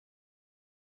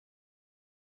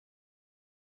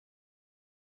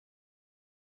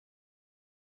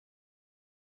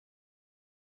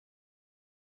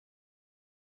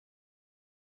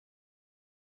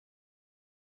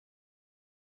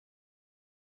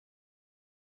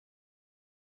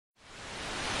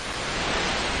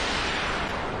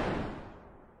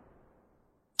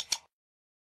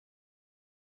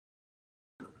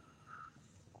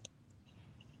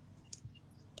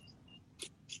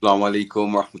ﷺ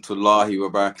warahmatullahi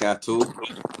wabarakatuh,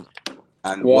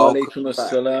 and Wa alaikum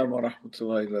assalam wa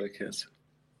rahmatullahi wa barakatuh.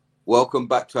 Welcome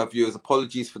back to our viewers.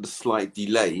 Apologies for the slight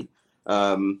delay.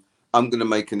 I'm going to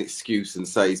make an excuse and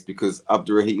say it's because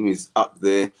ജļīḥ is up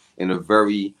there in a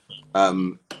very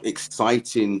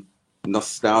exciting,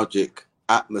 nostalgic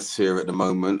atmosphere at the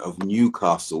moment of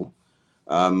Newcastle.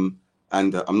 And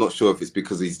I'm not sure if it's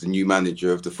because he's the new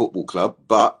manager of the football club,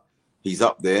 but he's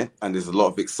up there and there's a lot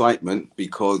of excitement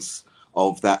because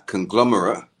of that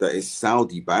conglomerate that is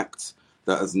Saudi-backed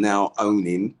that is now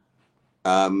owning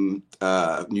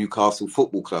Newcastle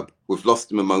Football Club. We've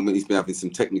lost him a moment. He's been having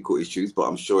some technical issues, but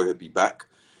I'm sure he'll be back.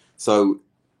 So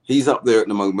he's up there at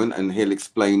the moment and he'll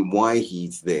explain why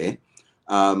he's there.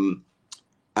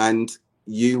 And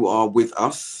you are with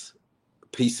us,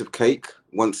 Piece of Cake,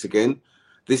 once again.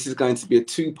 This is going to be a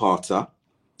two-parter,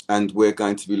 and we're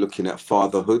going to be looking at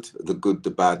fatherhood, the good, the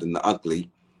bad, and the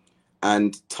ugly,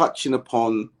 and touching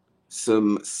upon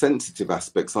some sensitive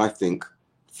aspects, I think,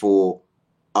 for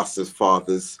us as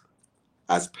fathers,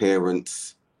 as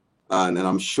parents, and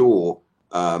I'm sure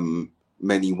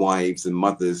many wives and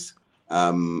mothers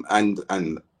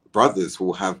and brothers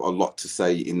will have a lot to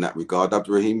say in that regard.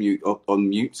 ജļīḥ, you on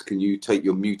mute. Can you take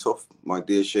your mute off, my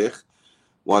dear Sheikh?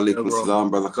 Wa alaikum assalam,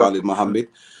 Brother Khalid Muhammad.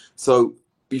 So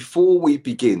before we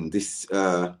begin this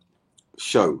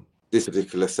show, this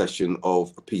particular session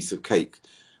of A Piece of Cake,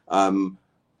 I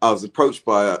was approached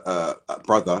by a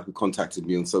brother who contacted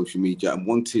me on social media and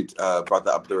wanted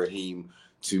Brother ജļīḥ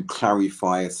to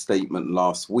clarify a statement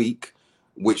last week,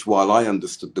 which, while I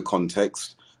understood the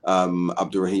context,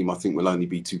 ജļīḥ, I think, will only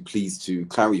be too pleased to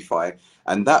clarify.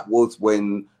 And that was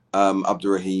when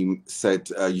ജļīḥ said,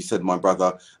 you said, my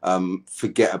brother,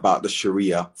 forget about the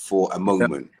Sharia for a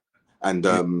moment. And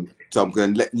so I'm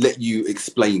going to let you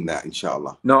explain that,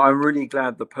 inshallah. No, I'm really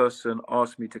glad the person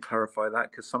asked me to clarify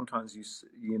that, because sometimes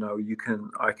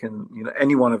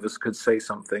any one of us could say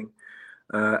something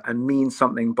and mean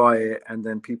something by it, and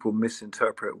then people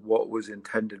misinterpret what was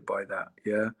intended by that.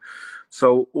 Yeah.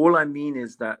 So all I mean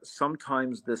is that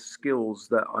sometimes the skills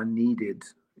that are needed,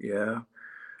 they're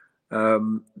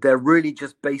really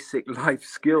just basic life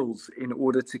skills in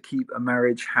order to keep a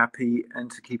marriage happy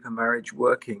and to keep a marriage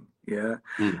working.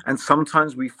 And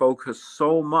sometimes we focus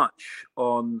so much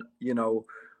on,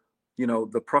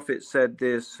 the Prophet said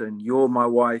this, and you're my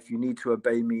wife, you need to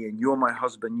obey me, and you're my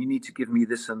husband, you need to give me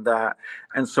this and that.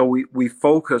 And so we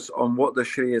focus on what the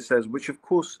Sharia says, which of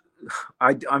course,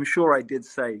 I'm sure I did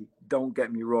say, don't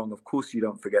get me wrong, of course you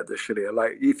don't forget the Sharia.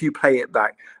 Like, if you play it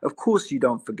back, of course you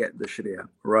don't forget the Sharia,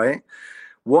 right?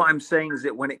 What I'm saying is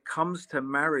that when it comes to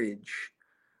marriage,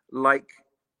 like,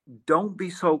 don't be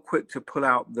so quick to pull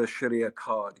out the Sharia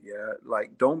card,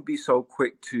 Like, don't be so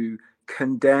quick to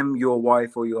condemn your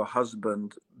wife or your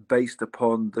husband based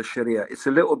upon the Sharia. It's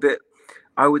a little bit,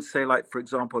 I would say, like, for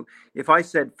example, if I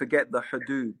said forget the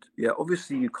hudud,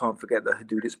 obviously you can't forget the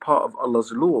hudud. It's part of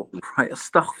Allah's law, right?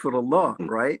 Astaghfirullah,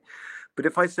 right? But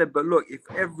if I said, but look, if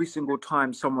every single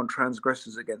time someone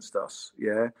transgresses against us,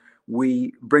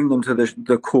 we bring them to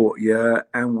the court,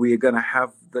 and we're going to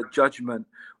have the judgment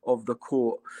of the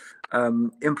court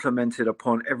implemented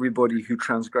upon everybody who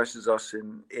transgresses us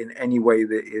in any way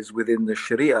that is within the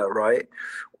Sharia, right?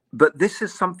 But this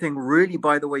is something really,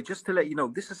 by the way, just to let you know,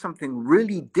 this is something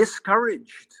really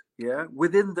discouraged,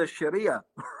 within the Sharia,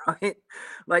 right?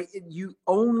 Like, you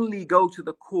only go to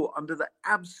the court under the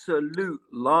absolute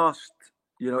last,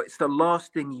 it's the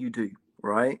last thing you do,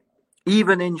 right?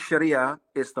 Even in Sharia,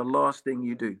 it's the last thing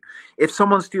you do. If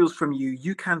someone steals from you,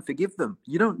 you can forgive them.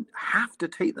 You don't have to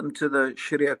take them to the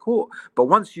Sharia court. But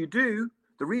once you do,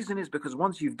 the reason is because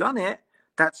once you've done it,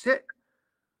 that's it.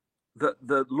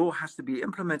 The law has to be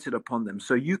implemented upon them.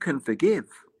 So you can forgive,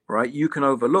 right? You can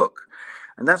overlook.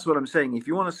 And that's what I'm saying. If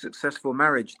you want a successful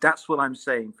marriage, that's what I'm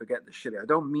saying. Forget the Sharia. I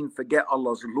don't mean forget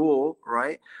Allah's law,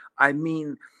 right? I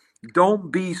mean,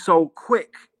 don't be so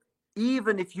quick.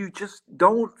 Even if you just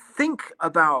don't think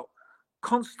about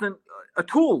constant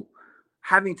at all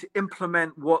having to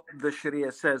implement what the Sharia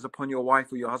says upon your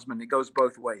wife or your husband, it goes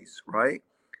both ways, right?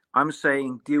 I'm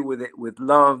saying deal with it with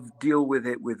love, deal with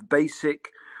it with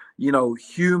basic,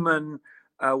 human,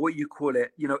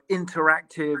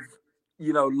 interactive,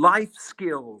 life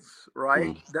skills,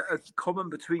 right? That are common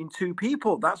between two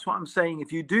people. That's what I'm saying.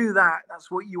 If you do that, that's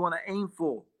what you want to aim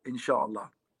for, inshallah.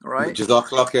 Right.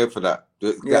 Jazakallah khair for that.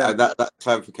 That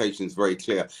clarification is very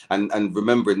clear. And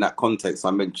remember, in that context, I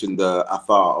mentioned the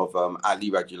athar of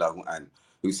ﷺ,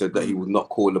 who said that he would not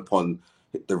call upon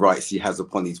the rights he has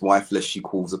upon his wife lest she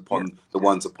calls upon the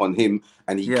ones upon him,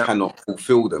 and he cannot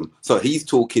fulfill them. So he's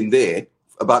talking there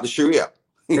about the Sharia.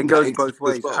 It in that goes instance both as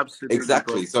ways. well. Absolutely,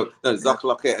 Exactly. bro. So no, Yeah.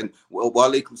 ᴜḽᴏᴏᴅ, and well,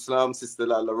 walaikum salam, sister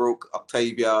ḻa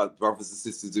Octavia, brothers and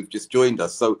sisters who've just joined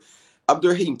us. So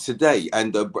Abdurrahim today,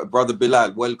 and brother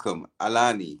Bilal, welcome.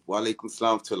 Alani, walaikum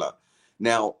salam tullah.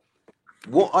 Now,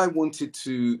 what I wanted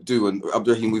to do, and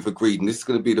Abdurrahim, we've agreed, and this is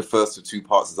going to be the first of two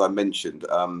parts, as I mentioned.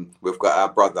 We've got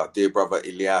our brother, dear brother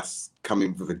ģeḽģʟᴏ,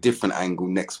 coming with a different angle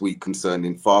next week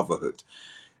concerning fatherhood.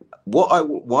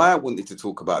 Why I wanted to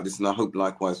talk about this, and I hope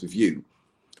likewise with you,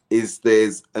 is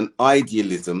there's an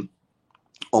idealism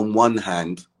on one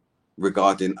hand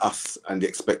regarding us and the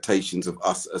expectations of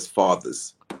us as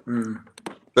fathers.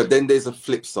 But then there's a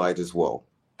flip side as well.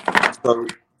 So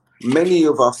many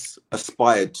of us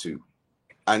aspired to,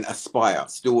 and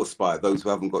still aspire, those who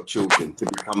haven't got children, to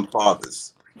become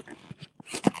fathers.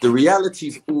 The reality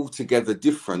is altogether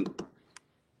different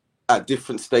at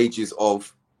different stages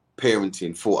of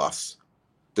parenting for us.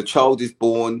 The child is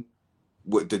born,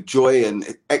 with the joy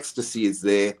and ecstasy is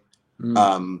there.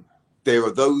 There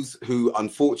are those who,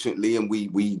 unfortunately, and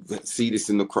we see this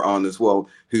in the Quran as well,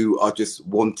 who are just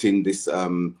wanting this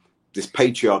this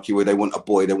patriarchy where they want a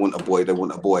boy, they want a boy, they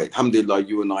want a boy. Alhamdulillah,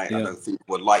 you and I don't think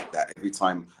were like that every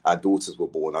time our daughters were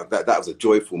born. That was a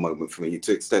joyful moment for me,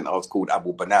 to the extent I was called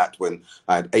Abu Banat when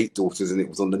I had 8 daughters, and it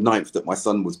was on the 9th that my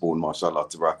son was born, mashallah,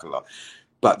 tabarakallah.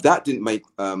 But that didn't make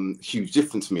huge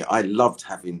difference to me. I loved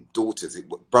having daughters.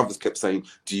 Brothers kept saying,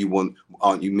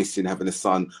 aren't you missing having a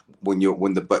son when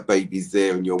the baby's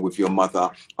there and you're with your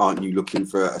mother? Aren't you looking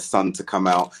for a son to come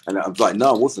out? And I was like,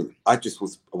 no, I wasn't. I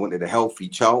wanted a healthy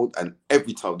child. And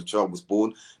every time the child was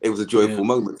born, it was a joyful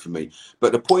moment for me.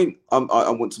 But the point I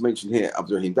want to mention here,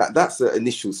 Abdurrahim, that's the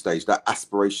initial stage, that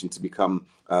aspiration to become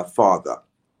a father.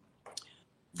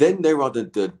 Then there are the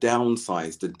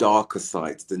downsides, the darker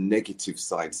sides, the negative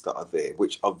sides that are there,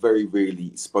 which are very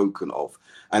rarely spoken of.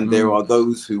 And there are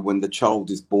those who, when the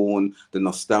child is born, the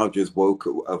nostalgia has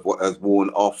worn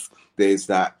off. There's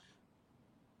that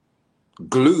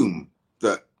gloom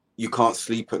that you can't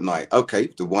sleep at night. Okay,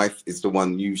 the wife is the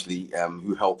one usually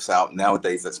who helps out.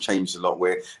 Nowadays, that's changed a lot,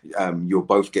 where you're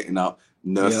both getting up,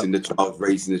 nursing the child,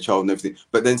 raising the child and everything.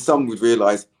 But then some would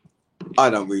realize, I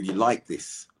don't really like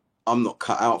this. I'm not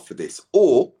cut out for this,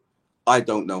 or I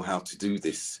don't know how to do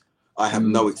this. I have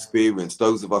no experience.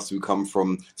 Those of us who come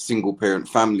from single parent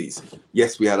families,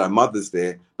 yes, we had our mothers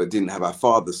there, but didn't have our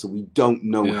fathers, so we don't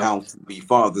know how to be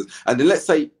fathers. And then let's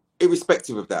say,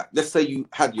 irrespective of that, let's say you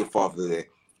had your father there,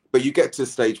 but you get to a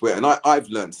stage where, and I've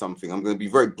learned something, I'm going to be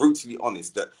very brutally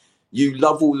honest, that you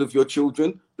love all of your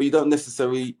children, but you don't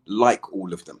necessarily like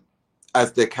all of them.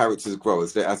 As their characters grow,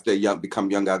 as they become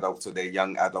young adults, or they're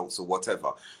young adults, or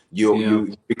whatever,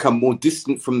 you become more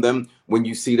distant from them when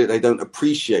you see that they don't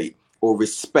appreciate or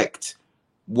respect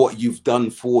what you've done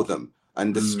for them,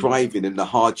 and the striving and the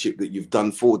hardship that you've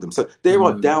done for them. So there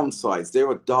are downsides, there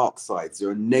are dark sides, there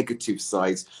are negative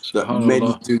sides that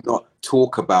many do not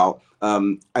talk about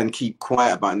and keep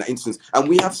quiet about in that instance. And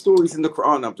we have stories in the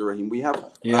Quran, Abdurrahim. We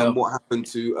have what happened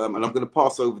to, and I'm going to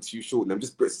pass over to you shortly. I'm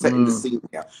just setting the scene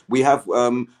here. We have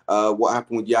what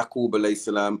happened with Yaqub alayhi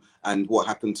salam, and what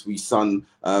happened to his son,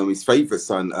 his favorite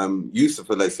son, Yusuf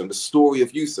alayhi salam, the story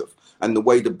of Yusuf, and the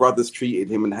way the brothers treated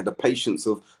him and had the patience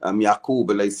of Yaqub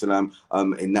alayhi salam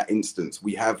in that instance.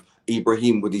 We have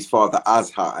Ibrahim with his father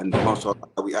Azhar, and mashallah,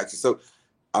 we actually, so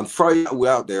I'm throwing it all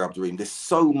out there, Abdurrahim. There's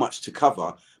so much to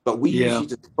cover, but we usually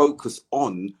just focus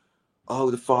on,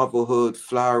 the fatherhood,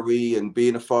 flowery, and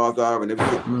being a father and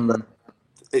everything.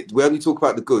 But we only talk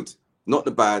about the good, not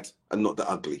the bad, and not the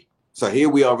ugly. So here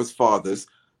we are as fathers,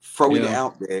 throwing it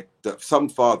out there that some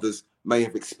fathers may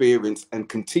have experienced and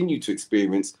continue to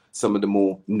experience some of the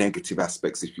more negative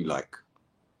aspects, if you like.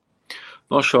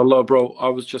 MashaAllah, bro. I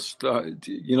was just,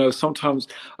 sometimes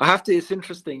I have to, it's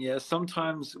interesting. Yeah.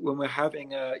 Sometimes when we're having,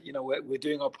 we're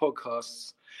doing our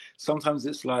podcasts, sometimes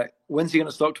it's like, when's he going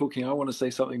to stop talking? I want to say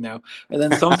something now. And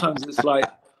then sometimes it's like,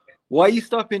 why are you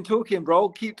stopping talking, bro?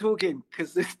 Keep talking.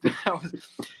 Because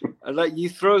like you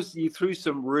threw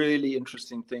some really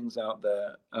interesting things out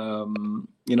there.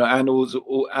 And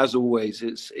also, as always,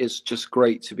 it's just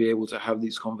great to be able to have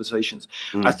these conversations.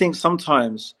 I think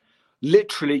sometimes,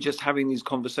 literally just having these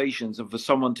conversations, and for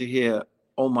someone to hear,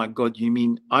 oh my God, you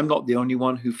mean I'm not the only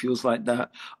one who feels like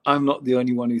that? I'm not the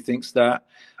only one who thinks that.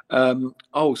 So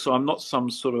I'm not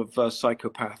some sort of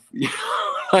psychopath.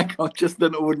 like I'm just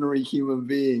an ordinary human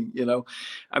being, you know.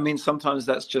 I mean, sometimes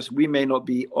that's just, we may not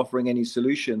be offering any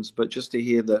solutions, but just to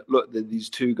hear that, look, there are these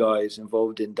two guys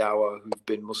involved in dawah who've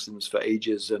been Muslims for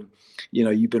ages, and you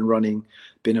know, you've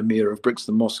been Amir of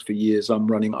Brixton Mosque for years. I'm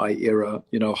running İRA,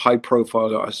 you know, high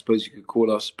profile, I suppose you could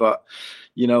call us, but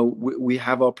you know, we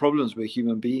have our problems. We're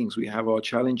human beings. We have our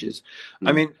challenges.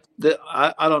 I mean,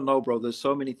 I don't know, bro. There's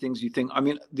so many things you think. I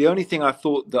mean, the only thing I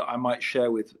thought that I might share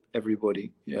with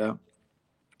everybody, yeah,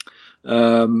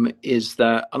 is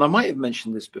that, and I might have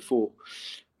mentioned this before,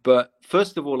 but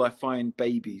first of all, I find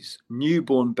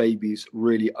newborn babies,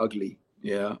 really ugly.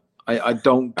 Yeah. I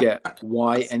don't get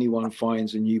why anyone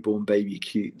finds a newborn baby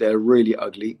cute. They're really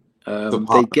ugly.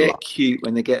 They get cute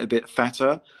when they get a bit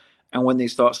fatter and when they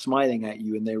start smiling at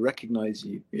you and they recognize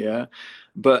you. Yeah.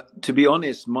 But to be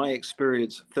honest, my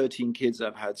experience, 13 kids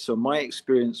I've had. So my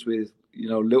experience with, you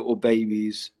know, little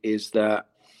babies is that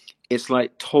it's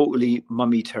like totally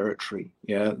mummy territory.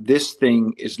 Yeah. This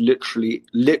thing is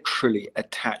literally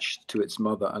attached to its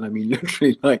mother. And I mean,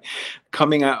 literally, like,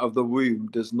 coming out of the womb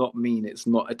does not mean it's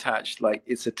not attached. Like,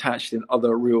 it's attached in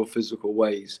other real physical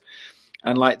ways.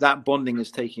 And like, that bonding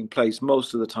is taking place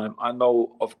most of the time. I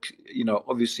know of, you know,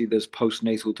 obviously there's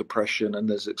postnatal depression and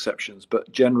there's exceptions,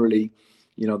 but generally,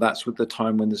 you know, that's with the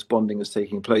time when this bonding is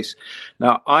taking place.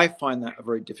 Now, I find that a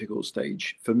very difficult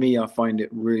stage. For me, I find it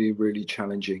really, really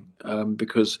challenging,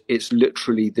 because it's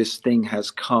literally, this thing has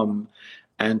come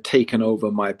and taken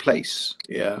over my place.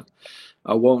 Yeah.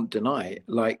 I won't deny it.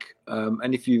 Like,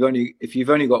 and if you've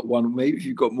only got one, maybe if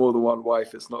you've got more than one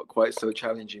wife, it's not quite so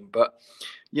challenging. But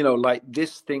you know, like,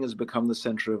 this thing has become the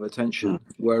center of attention.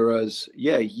 Whereas,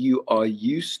 yeah, you are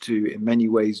used to, in many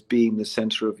ways, being the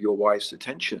center of your wife's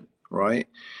attention, right?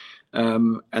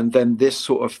 And then this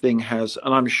sort of thing has,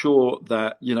 and I'm sure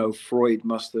that, you know, Freud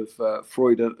must have,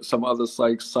 Freud and some other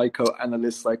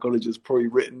psychoanalyst, psychologists, probably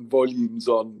written volumes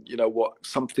on, you know, what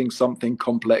something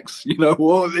complex, you know,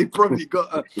 or they probably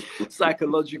got a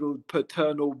psychological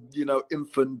paternal, you know,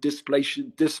 infant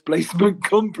displacement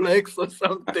complex or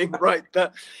something, right?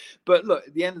 But look,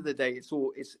 at the end of the day,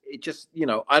 it just, you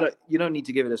know, you don't need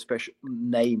to give it a special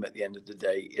name at the end of the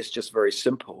day. It's just very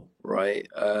simple, right?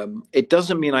 It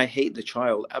doesn't mean I hate the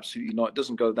child. Absolutely not. It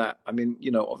doesn't go that. I mean, you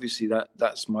know, obviously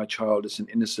that's my child. It's an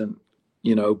innocent,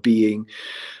 you know, being.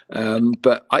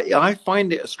 But I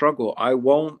find it a struggle. I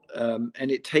won't,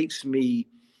 and it takes me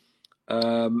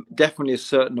definitely a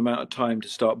certain amount of time to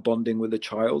start bonding with a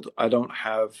child. I don't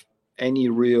have any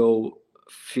real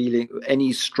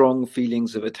any strong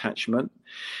feelings of attachment.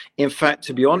 In fact,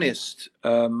 to be honest,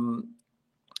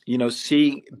 you know,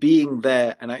 being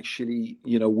there and actually,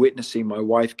 you know, witnessing my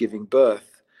wife giving birth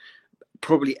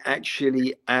probably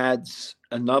actually adds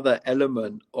another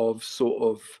element of sort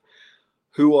of,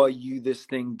 who are you, this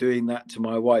thing, doing that to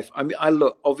my wife? I mean,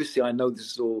 obviously I know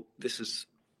this is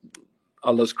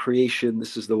Allah's creation.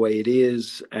 This is the way it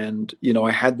is. And, you know,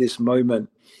 I had this moment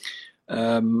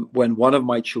when one of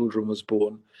my children was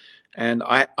born, and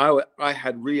I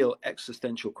had real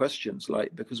existential questions,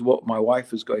 like, because what my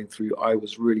wife was going through, I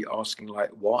was really asking,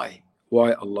 like, why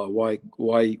Allah,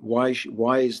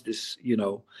 why is this, you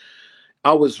know?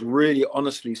 I was really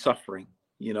honestly suffering,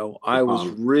 you know. I was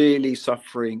really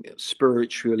suffering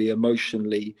spiritually,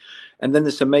 emotionally. And then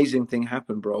this amazing thing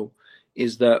happened, bro,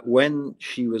 is that when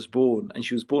she was born, and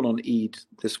she was born on Eid,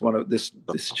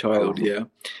 this child, yeah,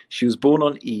 she was born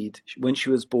on Eid. When she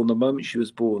was born, the moment she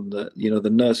was born, the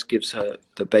nurse gives her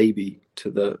the baby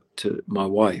to my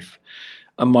wife,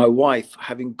 and my wife,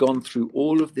 having gone through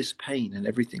all of this pain and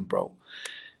everything, bro,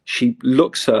 she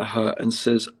looks at her and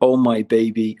says, "Oh, my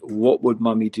baby, what would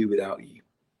mummy do without you?"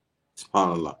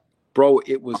 SubhanAllah. Bro,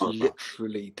 it was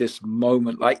literally this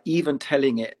moment, like, even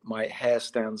telling it, my hair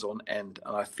stands on end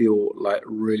and I feel like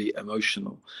really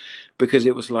emotional, because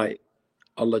it was like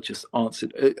Allah just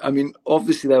answered. I mean,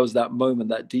 obviously there was that moment,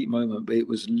 that deep moment, but it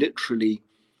was literally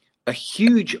a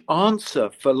huge answer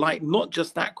for, like, not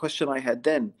just that question I had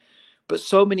then, but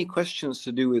so many questions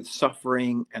to do with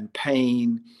suffering and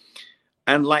pain,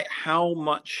 and like how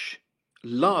much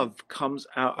love comes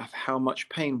out of how much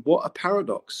pain. What a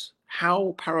paradox.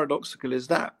 How paradoxical is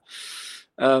that?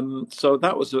 So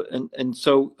that was, and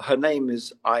so her name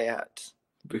is Ayat,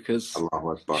 because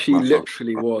she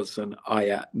literally was an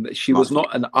Ayat. She was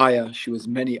not an ayah, she was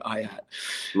many Ayat.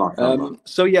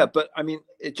 So yeah, but I mean,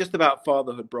 it's just about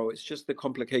fatherhood, bro. It's just the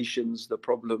complications, the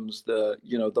problems,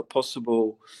 the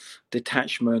possible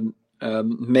detachment,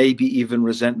 maybe even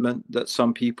resentment that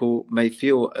some people may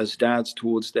feel as dads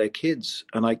towards their kids.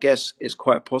 And I guess it's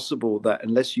quite possible that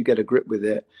unless you get a grip with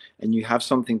it and you have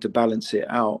something to balance it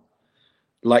out,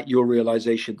 like your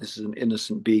realization, this is an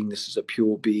innocent being, this is a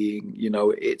pure being, you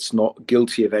know, it's not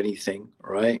guilty of anything,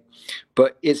 right?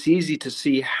 But it's easy to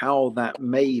see how that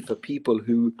may, for people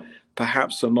who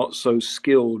perhaps are not so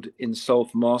skilled in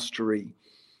self-mastery,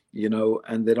 you know,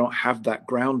 and they don't have that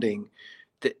grounding,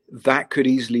 that could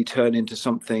easily turn into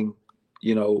something,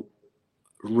 you know,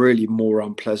 really more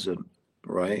unpleasant,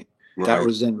 right? That Right.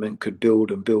 resentment could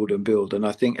build and build and build. And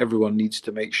I think everyone needs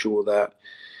to make sure that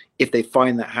if they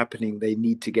find that happening, they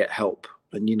need to get help,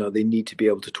 and you know, they need to be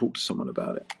able to talk to someone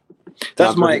about it. Now,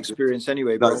 That's my experience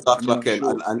anyway, no, bro. I stuff mean, like I'm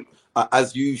sure. and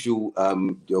as usual,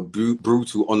 your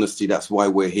brutal honesty. That's why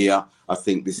we're here. I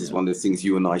think this is Yeah. one of the things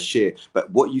you and I share. But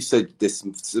what you said, there's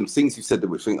some things you said that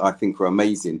which I think are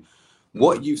amazing.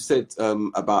 What you said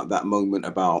about that moment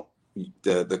about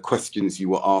the questions you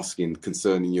were asking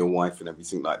concerning your wife and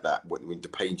everything like that, when the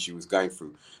pain she was going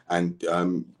through, and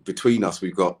between us,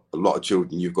 we've got a lot of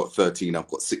children. You've got 13, I've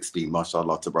got 16,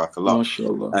 mashallah, tabarakallah,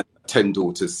 Mashallah. and 10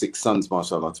 daughters, 6 sons,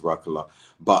 mashallah, tabarakallah.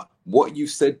 But what you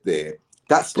said there,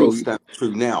 that still Bro. stands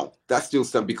true now. That still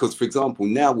stands, because, for example,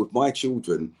 now with my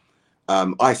children,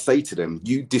 I say to them,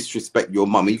 you disrespect your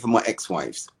mum, even my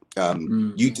ex-wives.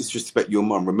 You disrespect your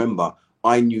mum. Remember,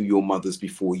 I knew your mothers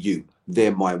before you.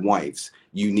 They're my wives.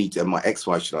 You need, and my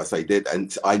ex-wife, should I say, did,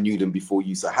 and I knew them before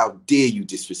you. So how dare you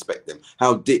disrespect them?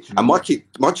 How dare? And my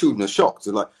children are shocked.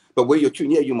 They're like, but we're your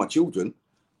children. Yeah, you're my children,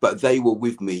 but they were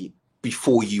with me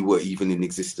before you were even in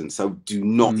existence. So do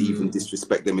not even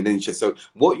disrespect them in any way. So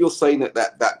what you're saying at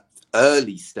that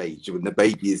early stage when the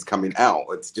baby is coming out,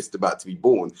 it's just about to be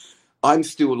born. I'm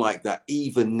still like that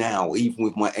even now, even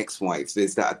with my ex-wives.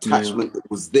 There's that attachment that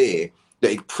was there,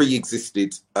 that it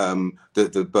pre-existed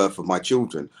the birth of my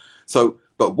children. So,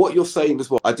 but what you're saying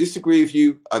as well, I disagree with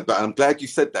you, but I'm glad you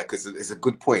said that, because it's a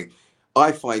good point.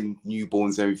 I find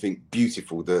newborns and everything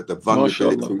beautiful, the Mashallah.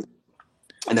 vulnerability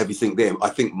and everything there. I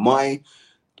think my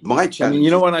I mean, you challenge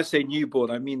know, is, when I say newborn,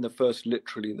 I mean the first,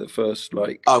 literally the first,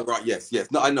 like oh right, yes, no,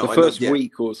 the I know, first yeah.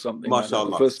 week or something like that. The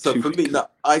Mashallah. first So two for me, weeks. no,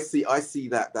 I see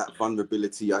that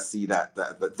vulnerability. I see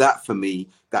that for me,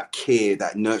 that care,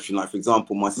 that nurturing. Like, for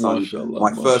example, my son, Mashallah.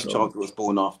 my first Mashallah. child was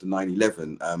born after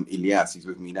 9/11. Ilyas, he's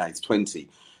with me now. He's 20.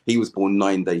 He was born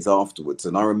 9 days afterwards,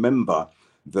 and I remember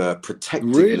the Really,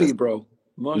 protectiveness. bro?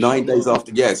 9 days Mashallah.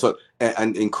 after, yeah. So,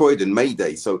 and in Croydon, May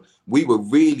Day. So we were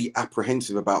really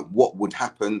apprehensive about what would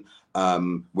happen.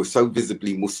 We're so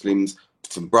visibly Muslims.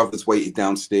 Some brothers waited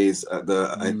downstairs at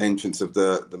the entrance of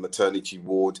the maternity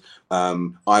ward.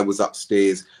 I was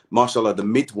upstairs. Mashallah, the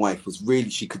midwife was really,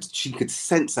 she could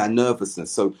sense our nervousness.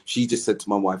 So she just said to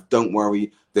my wife, "Don't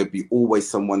worry. There'll be always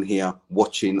someone here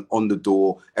watching on the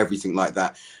door, everything like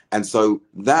that." And so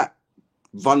that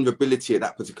vulnerability at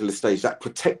that particular stage, that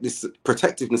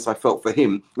protectiveness I felt for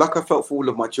him, like I felt for all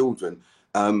of my children,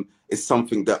 is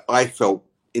something that I felt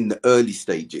in the early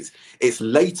stages. It's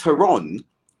later on,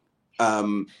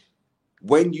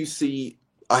 when you see,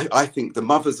 I think the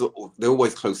mothers they're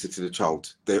always closer to the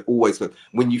child. They're always,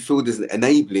 when you feel there's an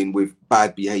enabling with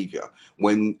bad behavior,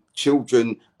 when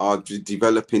children are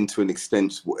developing to an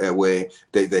extent where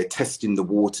they're testing the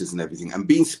waters and everything and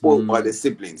being spoiled by their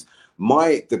siblings.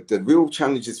 The real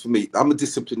challenges for me, I'm a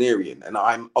disciplinarian and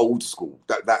I'm old school.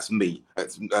 That's me.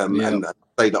 And I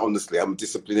say that honestly, I'm a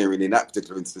disciplinarian in that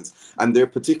particular instance. And there are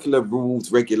particular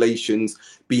rules, regulations,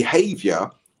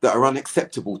 behavior that are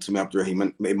unacceptable to me,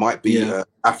 ḻiģᴏᴏ. It might be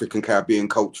African Caribbean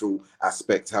cultural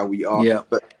aspect, how we are,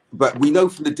 but we know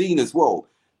from the Deen as well,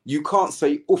 you can't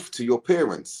say oof to your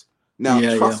parents. Now,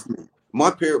 trust me,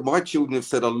 my children have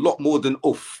said a lot more than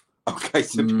oof. Okay,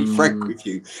 to be frank with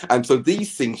you. And so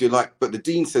these things, you're like, but the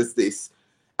Dean says this,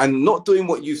 and not doing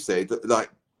what you said, like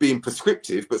being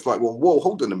prescriptive, but it's like, well, whoa,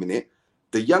 hold on a minute.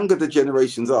 The younger the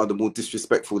generations are, the more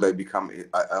disrespectful they become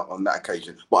on that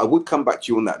occasion. But I would come back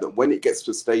to you on that when it gets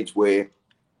to a stage where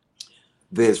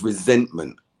there's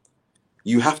resentment,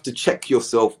 you have to check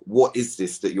yourself. What is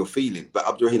this that you're feeling? But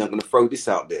ḻiģᴏᴏ, I'm going to throw this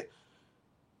out there.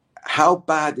 How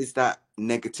bad is that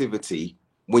negativity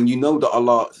when you know that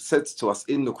Allah says to us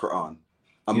in the Quran,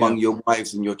 among your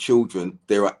wives and your children,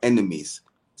 there are enemies.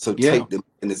 So take them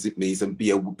as enemies and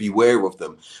beware of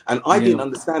them. And I didn't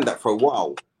understand that for a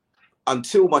while,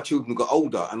 until my children got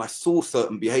older and I saw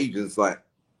certain behaviors. Like,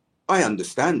 I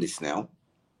understand this now.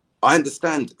 I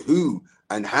understand who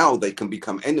and how they can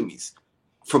become enemies,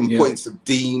 from points of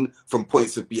Deen, from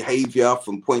points of behavior,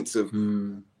 from points of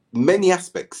many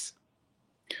aspects.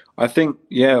 I think,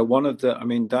 one of the, I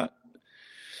mean, that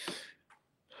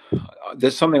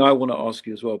there's something I want to ask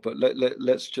you as well, but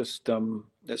let's just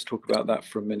let's talk about that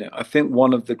for a minute. I think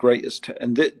one of the greatest,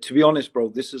 and to be honest, bro,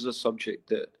 this is a subject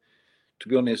that to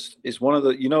be honest, is one of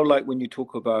the, you know, like when you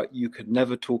talk about, you could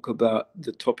never talk about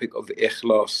the topic of the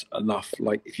ikhlas enough.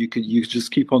 Like if you could, you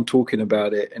just keep on talking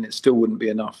about it and it still wouldn't be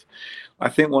enough. I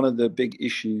think one of the big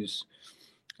issues,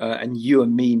 and you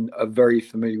and me are very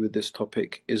familiar with this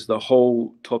topic, is the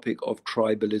whole topic of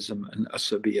tribalism and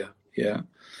asabiya, yeah,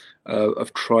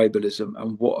 of tribalism,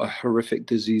 and what a horrific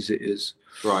disease it is.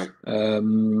 Right.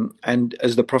 And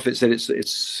as the Prophet said, it's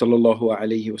sallallahu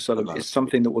alaihi wasallam, it's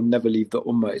something that will never leave the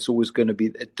ummah. It's always going to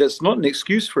be. That's not an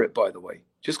excuse for it, by the way.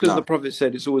 Just because the Prophet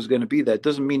said it's always going to be there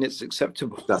doesn't mean it's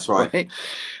acceptable. That's right.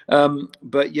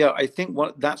 But yeah, I think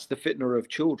that's the fitna of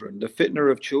children. The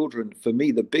fitna of children, for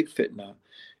me, the big fitna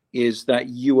is that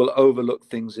you will overlook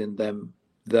things in them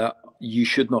that you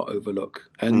should not overlook,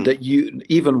 and that you,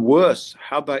 even worse,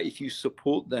 how about if you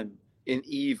support them in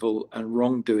evil and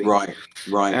wrongdoing? Right.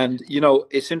 And you know,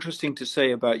 it's interesting to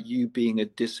say about you being a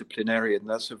disciplinarian.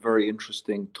 That's a very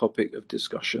interesting topic of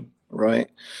discussion, right?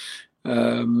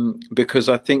 Because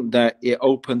I think that it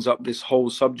opens up this whole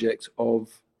subject of,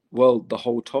 well, the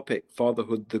whole topic,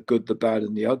 fatherhood, the good, the bad,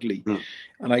 and the ugly.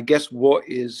 And I guess what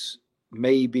is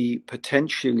maybe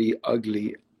potentially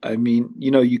ugly, I mean,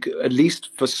 you know, you could, at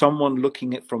least for someone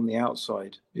looking at from the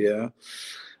outside, yeah,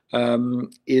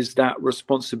 is that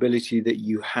responsibility that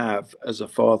you have as a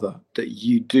father, that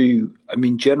you do. I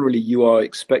mean, generally you are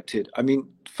expected. I mean,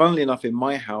 funnily enough, in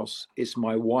my house, it's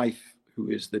my wife who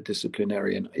is the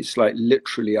disciplinarian. It's like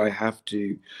literally I have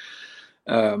to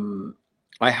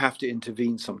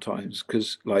intervene sometimes,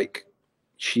 because like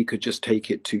she could just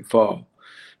take it too far.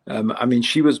 I mean,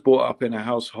 she was brought up in a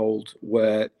household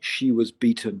where she was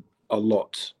beaten a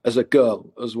lot as a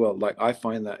girl as well. Like, I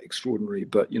find that extraordinary,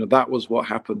 but you know, that was what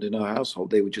happened in our household.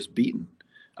 They were just beaten.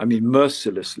 I mean,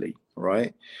 mercilessly,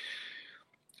 right?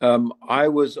 I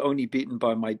was only beaten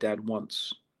by my dad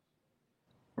once,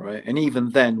 right? And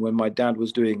even then, when my dad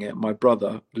was doing it, my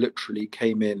brother literally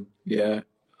came in. Yeah,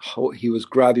 he was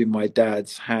grabbing my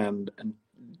dad's hand and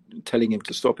telling him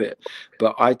to stop it.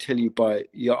 But I tell you, by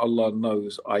Ya Allah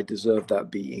knows, I deserved that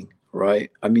beating,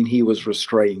 right? I mean, he was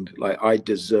restrained. Like, I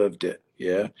deserved it.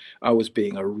 Yeah, I was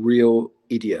being a real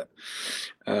idiot.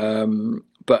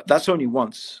 But that's only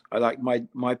once. I like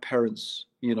my parents,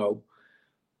 you know,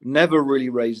 never really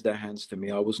raised their hands to me.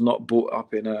 I was not brought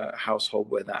up in a household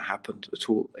where that happened at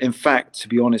all. In fact, to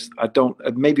be honest, I don't,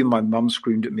 maybe my mum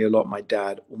screamed at me a lot. My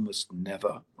dad almost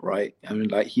never, right? I mean,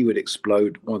 like, he would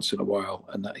explode once in a while,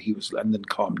 and and then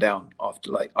calm down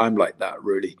after. Like, I'm like that,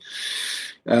 really.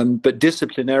 But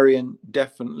disciplinarian,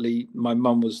 definitely my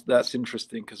mum was. That's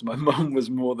interesting, because my mum was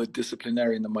more the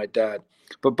disciplinarian than my dad.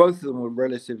 But both of them were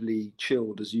relatively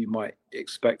chilled, as you might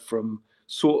expect from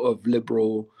sort of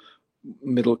liberal,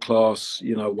 middle class,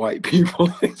 you know, white people.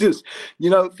 Just, you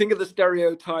know, think of the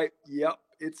stereotype. Yep,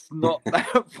 it's not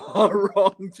that far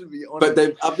wrong, to be honest. But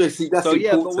then obviously that's so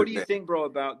yeah. But what do you think, bro,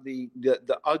 about the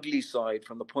ugly side,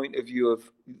 from the point of view of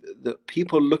the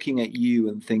people looking at you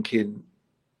and thinking,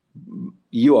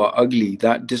 you are ugly,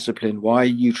 that discipline, why are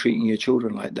you treating your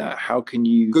children like that? How can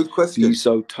you be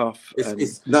so tough?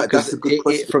 No, that's a good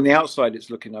question. From the outside, it's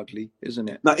looking ugly, isn't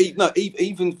it? No,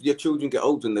 even your children get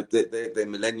older and they're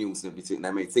millennials and everything,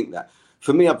 they may think that.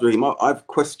 For me, Abdurrahim, I've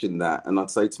questioned that, and I'd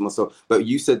say to myself, but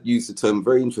you use the term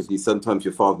very interesting, sometimes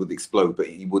your father would explode, but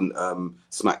he wouldn't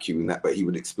smack you in that, but he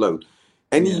would explode.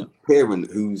 Any parent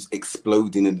who's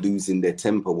exploding and losing their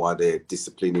temper while they're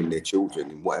disciplining their children,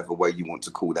 in whatever way you want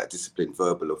to call that discipline,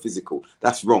 verbal or physical,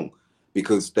 that's wrong,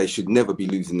 because they should never be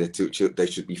losing their children. They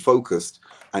should be focused.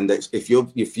 And that if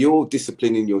you're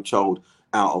disciplining your child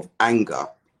out of anger,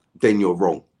 then you're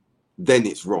wrong. Then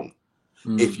it's wrong.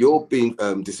 If you're being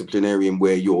disciplinarian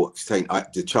where you're saying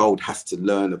the child has to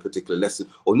learn a particular lesson,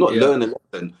 or not learn a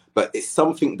lesson, but it's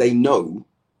something they know,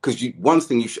 because one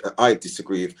thing I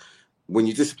disagree with. When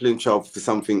you discipline a child for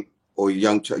something, or a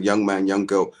young man, young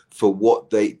girl, for what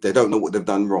they don't know what they've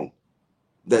done wrong,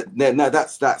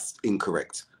 that's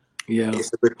incorrect. Yeah,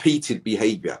 it's a repeated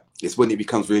behavior. It's when it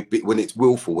becomes when it's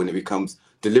willful, when it becomes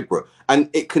deliberate, and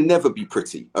it can never be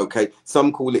pretty. Okay,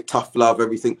 some call it tough love,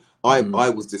 everything. I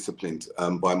was disciplined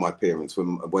by my parents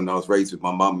when I was raised with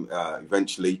my mum.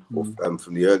 Eventually, or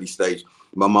from the early stage,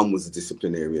 my mum was a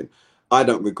disciplinarian. I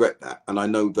don't regret that, and I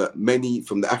know that many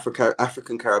from the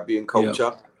African Caribbean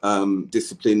culture,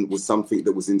 discipline was something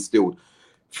that was instilled.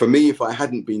 For me, if I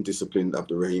hadn't been disciplined,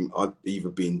 Abdurrahim, I'd either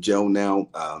be in jail now,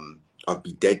 I'd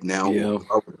be dead now.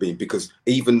 I would be, because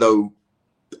even though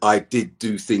I did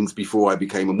do things before I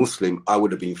became a Muslim, I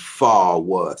would have been far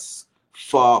worse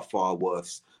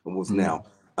than was now.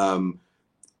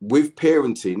 With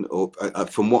parenting, or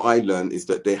from what I learned, is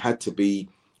that there had to be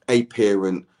a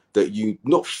parent that you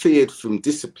not feared from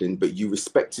discipline, but you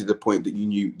respected the point that you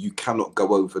knew you cannot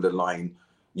go over the line,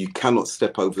 you cannot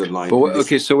step over the line. But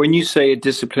okay, so when you say a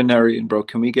disciplinarian, bro,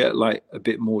 can we get like a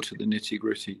bit more to the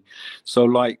nitty-gritty? So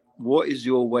like, what is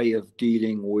your way of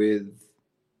dealing with,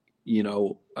 you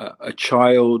know, a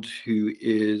child who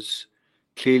is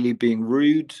clearly being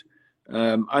rude?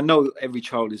 I know every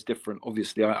child is different,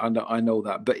 obviously. I know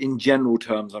that, but in general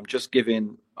terms, I'm just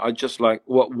giving. I just like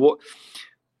what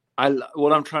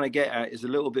I'm trying to get at is a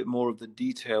little bit more of the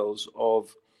details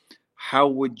of how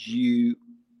would you,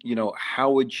 you know,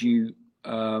 how would you,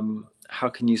 how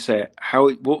can you say it?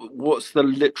 What's the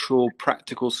literal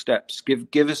practical steps?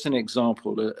 Give us an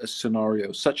example, a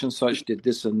scenario. Such and such did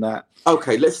this and that.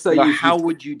 Okay, let's say how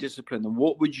would you discipline them?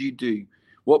 What would you do?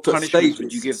 What punishments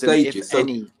would you give them, if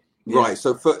any? Right.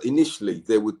 So initially,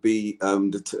 there would be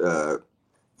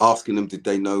asking them, did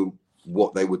they know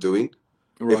what they were doing?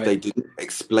 Right. If they didn't,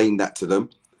 explain that to them.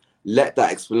 Let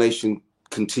that explanation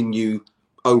continue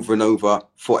over and over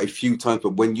for a few times.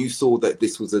 But when you saw that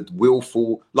this was a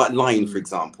willful, like lying, for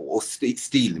example, or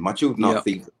stealing, my children are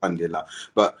thieves,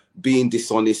 but being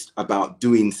dishonest about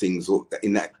doing things, or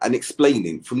in that, and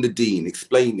explaining from the dean,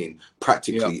 explaining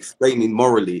practically, explaining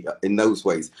morally in those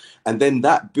ways, and then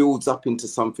that builds up into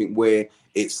something where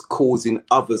it's causing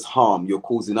others harm. You're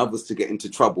causing others to get into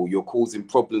trouble. You're causing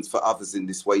problems for others in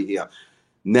this way here.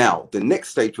 Now, the next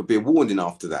stage will be a warning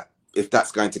after that. If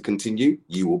that's going to continue,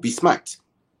 you will be smacked.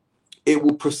 It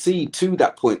will proceed to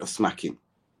that point of smacking.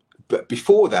 But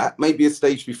before that, maybe a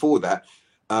stage before that,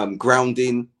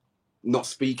 grounding, not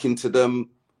speaking to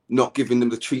them, not giving them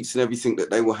the treats and everything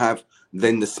that they will have,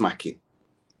 then the smacking.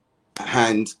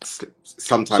 Hand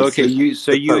sometimes. So, okay, you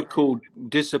would call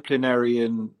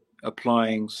disciplinarian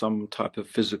applying some type of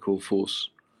physical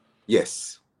force?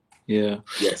 Yes. Yeah.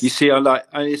 Yes. You see,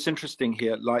 it's interesting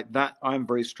here, like that, I'm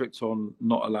very strict on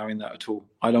not allowing that at all.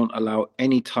 I don't allow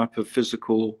any type of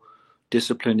physical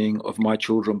disciplining of my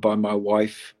children by my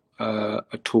wife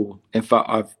at all. In fact,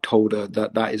 I've told her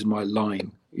that is my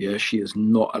line. Yeah, she is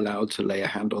not allowed to lay a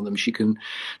hand on them. She can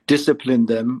discipline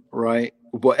them, right,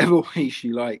 whatever way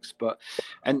she likes.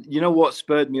 And you know what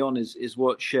spurred me on is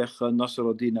what Sheikh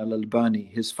ᴜļyģ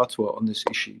al-Albani, his fatwa on this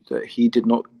issue, that he did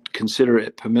not consider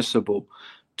it permissible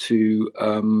to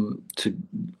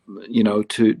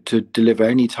deliver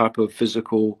any type of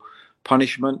physical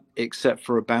punishment except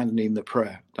for abandoning the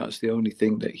prayer. That's the only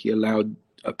thing that he allowed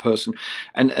a person.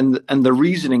 And the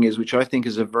reasoning is, which I think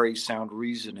is a very sound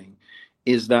reasoning,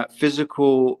 is that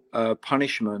physical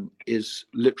punishment is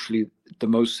literally the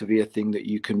most severe thing that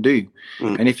you can do.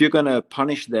 And if you're going to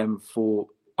punish them for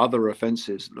other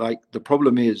offenses, like, the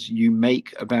problem is you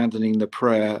make abandoning the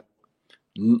prayer,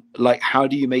 like, how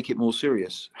do you make it more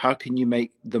serious? How can you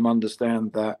make them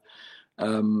understand that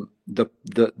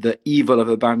the evil of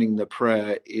abandoning the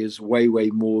prayer is way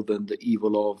more than the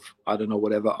evil of, I don't know,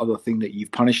 whatever other thing that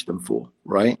you've punished them for,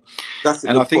 right?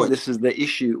 And I think this is the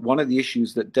issue, one of the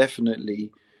issues that definitely,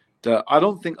 that I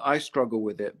don't think I struggle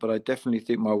with it, but I definitely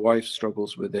think my wife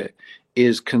struggles with it,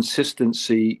 is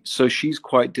consistency. So she's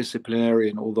quite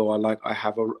disciplinarian, although I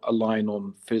have a line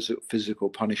on physical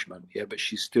punishment, but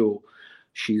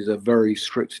she's a very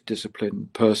strict,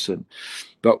 disciplined person.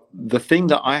 But the thing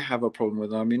that I have a problem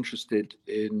with, I'm interested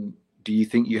in, do you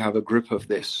think you have a grip of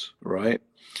this, right?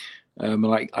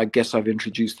 I guess I've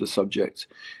introduced the subject,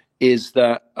 is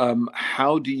that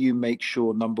how do you make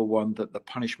sure, number one, that the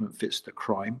punishment fits the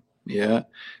crime,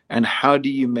 and how do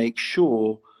you make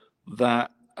sure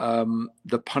that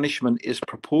the punishment is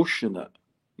proportionate,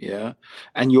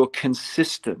 and you're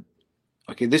consistent?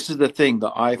 Okay, this is the thing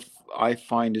that I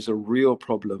find is a real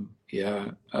problem,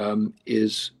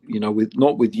 is,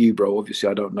 not with you, bro, obviously,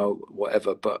 I don't know,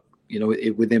 whatever, but,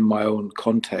 within my own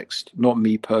context, not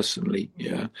me personally,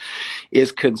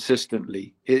 is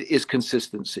consistency.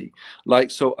 Like,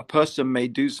 so a person may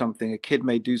do something, a kid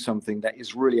may do something that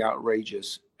is really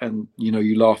outrageous, and,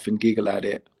 you laugh and giggle at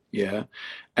it,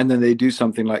 and then they do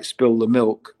something like spill the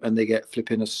milk, and they get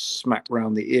flipping a smack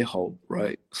round the ear hole,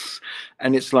 right?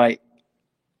 And it's like,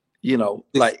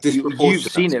 like, you've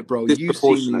seen it, bro. You've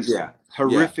seen these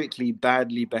horrifically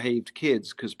badly behaved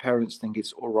kids, because parents think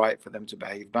it's all right for them to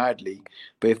behave badly,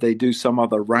 but if they do some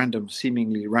other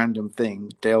seemingly random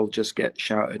thing, they'll just get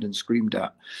shouted and screamed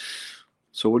at.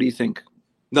 So what do you think?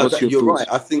 No, you're right.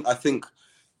 I think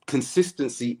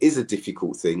consistency is a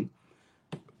difficult thing,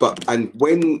 and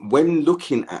when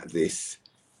looking at this,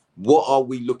 what are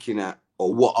we looking at,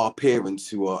 or what are parents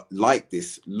who are like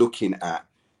this looking at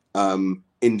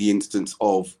in the instance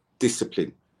of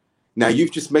discipline? Now,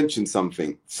 you've just mentioned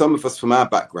something. Some of us from our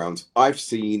background, I've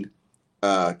seen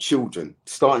children,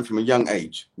 starting from a young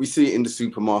age. We see it in the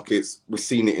supermarkets. We're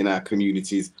seeing it in our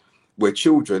communities where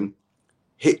children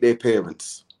hit their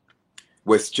parents,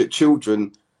 where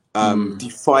children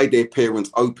defy their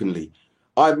parents openly.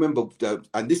 I remember,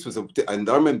 and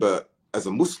I remember as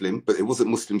a Muslim, but it wasn't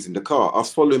Muslims in the car. I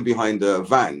was following behind a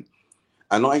van,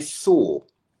 and I saw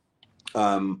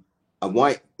a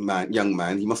white man, young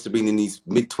man. He must have been in his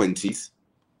mid-20s,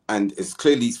 and it's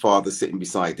clearly his father sitting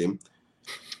beside him,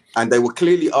 and they were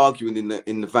clearly arguing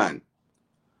in the van.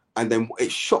 And then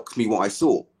it shocked me what I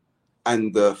saw,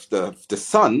 and the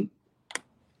son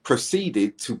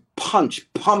proceeded to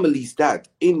pummel his dad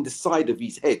in the side of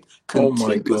his head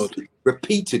continuously,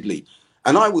 repeatedly.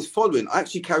 And I was following. I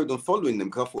actually carried on following them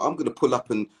because I thought I'm going to pull up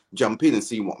and jump in and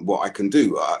see what I can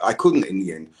do. I couldn't in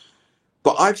the end.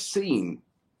 But I've seen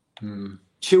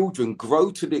children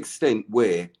grow to the extent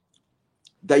where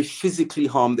they physically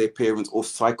harm their parents or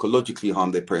psychologically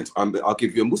harm their parents. I'll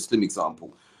give you a Muslim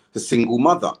example. The single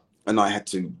mother, and I had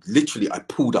to I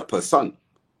pulled up her son.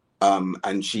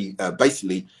 And she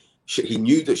basically, he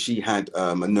knew that she had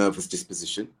a nervous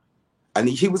disposition, and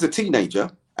he was a teenager,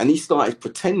 and he started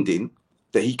pretending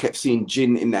that he kept seeing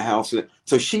jinn in the house.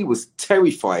 So she was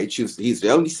terrified. He's the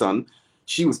only son.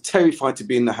 She was terrified to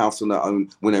be in the house on her own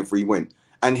whenever he went.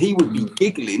 And he would be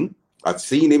giggling. I've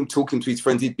seen him talking to his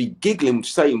friends. He'd be giggling,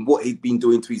 saying what he'd been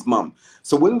doing to his mum.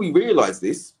 So when we realized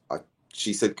this,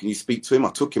 she said, "Can you speak to him?" I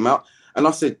took him out. And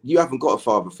I said, "You haven't got a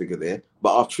father figure there,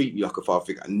 but I'll treat you like a father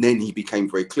figure." And then he became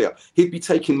very clear. He'd be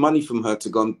taking money from her to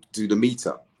go and do the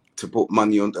meter, to put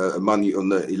money on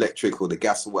the electric or the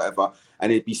gas or whatever.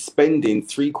 And he'd be spending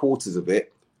 3/4 of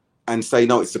it and say,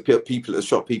 "No, it's the people at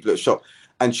the shop,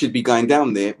 And she'd be going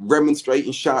down there,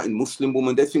 remonstrating, shouting, "Muslim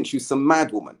woman." They think she was some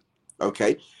mad woman.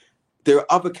 Okay. There are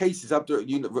other cases.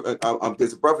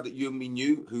 There's a brother that you and me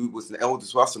knew who was an elder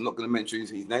to us. I'm not going to mention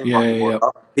his name. Yeah.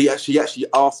 He actually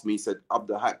asked me, he said,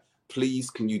 "Abdul Haq, please,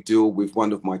 can you deal with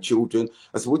one of my children?"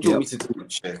 I said, "What do you want me to do,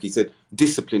 Sheikh?" He said,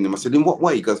 "Discipline him." I said, "In what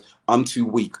way?" He goes, "I'm too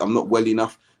weak. I'm not well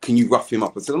enough. Can you rough him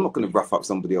up?" I said, "I'm not going to rough up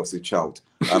somebody else's child."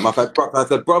 I've had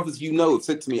brothers, have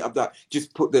said to me, "Abdul,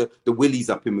 just put the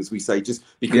willies up him," as we say, just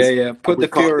because. Yeah. Put the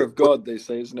fear of God, they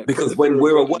say, isn't it? Because when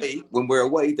we're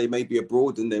away, they may be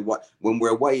abroad, and when we're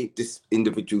away, this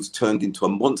individual's turned into a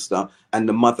monster, and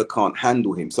the mother can't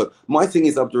handle him. So my thing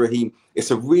is, Abdul Rahim, it's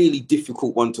a really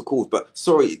difficult one to cause. But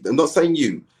sorry, I'm not saying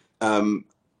you. I'm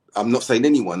not saying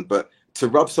anyone, but to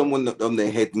rub someone on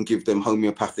their head and give them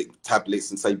homeopathic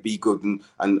tablets and say be good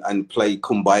and play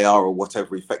kumbaya or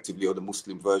whatever, effectively, or the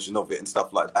Muslim version of it and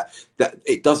stuff like that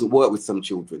it doesn't work with some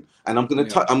children. And I'm going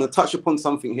to touch upon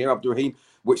something here, Abdul Rahim,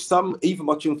 which even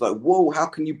my children are like, "Whoa, how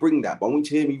can you bring that?" But I want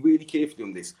you to hear me really carefully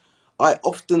on this. I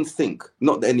often think,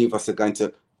 not that any of us are going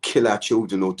to kill our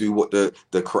children or do what the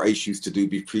Quraysh used to do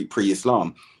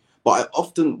pre-Islam, but I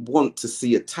often want to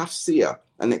see a tafsir,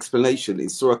 an explanation in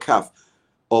Surah Kaf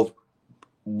of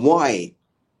why,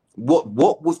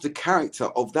 what was the character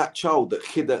of that child that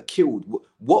ﷺ killed?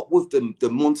 What was the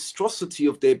monstrosity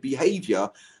of their behavior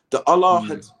that Allah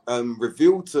had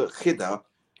revealed to ﷺ,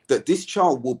 that this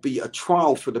child will be a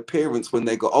trial for the parents when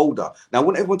they got older. Now, I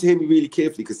want everyone to hear me really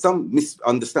carefully, because some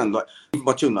misunderstand, like, even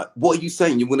my children, like, "What are you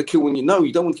saying? You want to kill when you know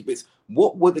you don't want to kill?" It's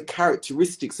what were the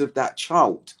characteristics of that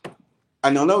child?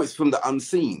 And I know it's from the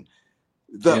unseen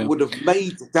that would have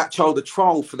made that child a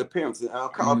trial for the parents. And I'll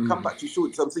come back to you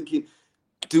shortly, because I'm thinking,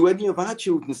 do any of our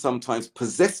children sometimes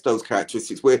possess those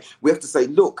characteristics where we have to say,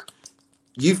 "Look,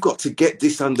 you've got to get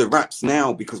this under wraps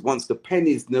now, because once the pen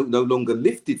is no longer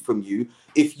lifted from you,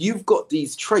 if you've got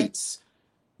these traits,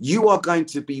 you are going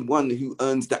to be one who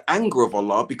earns the anger of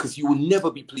Allah, because you will never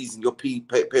be pleasing your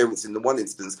parents in the one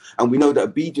instance." And we know that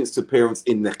obedience to parents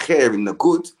in the khair, in the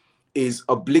good, is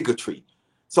obligatory.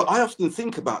 So I often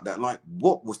think about that, like,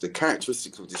 what was the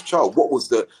characteristics of this child? What was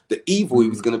the evil he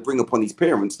was going to bring upon his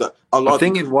parents that Allah? I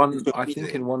think in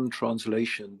one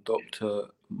translation, Dr.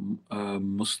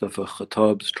 Mustafa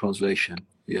Khattab's translation,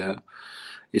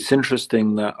 it's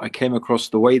interesting that I came across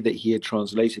the way that he had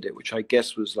translated it, which I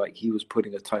guess was like he was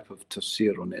putting a type of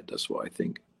tafsir on it. That's what I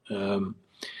think.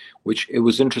 Which it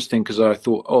was interesting, because I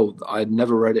thought, oh, I'd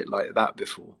never read it like that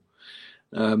before.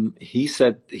 He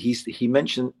said, he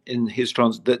mentioned in his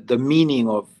that the meaning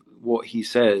of what he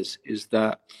says is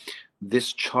that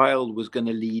this child was going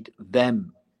to lead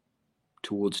them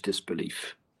towards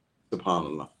disbelief.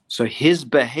 SubhanAllah. So his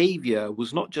behavior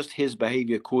was not just his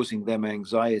behavior causing them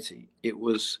anxiety. It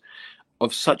was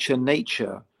of such a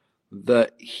nature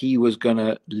that he was going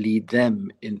to lead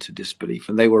them into disbelief,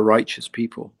 and they were righteous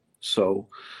people. So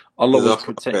Allah was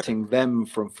protecting them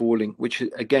from falling, which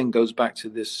again goes back to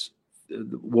this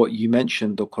what you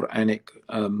mentioned, the Quranic,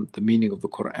 the meaning of the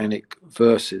Quranic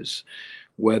verses,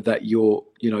 where that your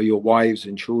wives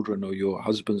and children, or your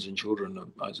husbands and children,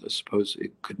 I suppose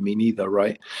it could mean either,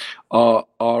 right, are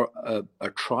a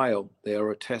trial. They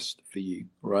are a test for you,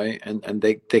 right, and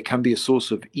they can be a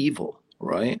source of evil,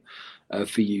 right,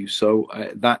 for you. So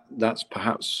that's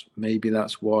perhaps, maybe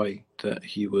that's why that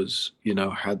he was,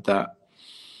 had that,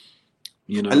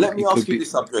 And let me it ask could you be.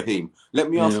 this, Abdurrahim. Let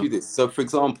me ask Yeah. you this. So, for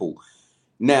example,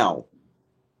 now,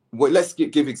 well, let's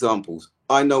give examples.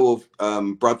 I know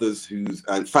of brothers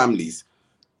and families.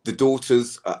 The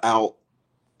daughters are out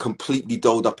completely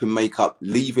dolled up in makeup,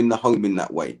 leaving the home in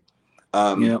that way.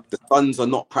 Yeah. The sons are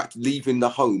not leaving the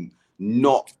home,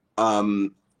 not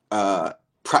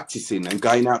practicing and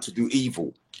going out to do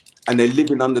evil. And they're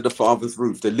living under the father's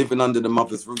roof. They're living under the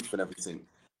mother's roof and everything.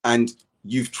 And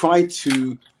you've tried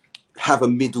to have a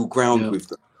middle ground Yeah. with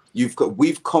them.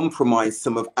 We've compromised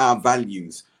some of our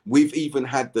values. We've even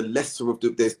had the lesser of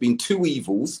there's been two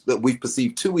evils that we've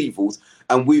perceived, two evils,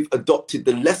 and we've adopted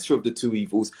the lesser of the two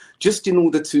evils just in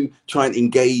order to try and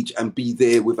engage and be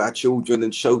there with our children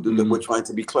and show them that we're trying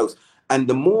to be close. And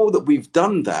the more that we've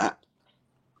done that,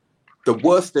 the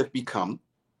worse they've become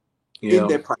in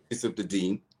their practice of the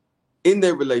deen, in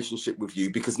their relationship with you,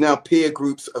 because now peer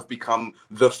groups have become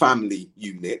the family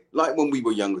unit, like when we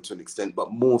were younger to an extent,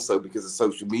 but more so because of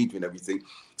social media and everything.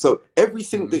 So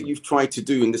everything that you've tried to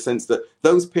do, in the sense that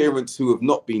those parents who have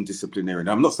not been disciplinarian,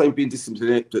 I'm not saying being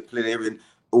disciplinarian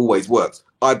always works.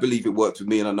 I believe it worked with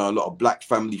me, and I know a lot of black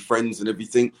family friends and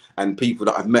everything, and people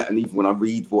that I've met, and even when I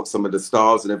read what some of the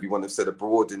stars and everyone have said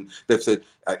abroad, and they've said,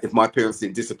 if my parents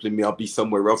didn't discipline me, I'll be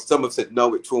somewhere else. Some have said,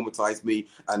 no, it traumatized me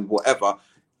and whatever.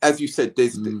 As you said,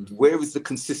 where is the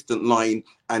consistent line,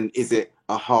 and is it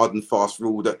a hard and fast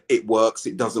rule that it works,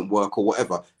 it doesn't work, or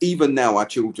whatever? Even now, our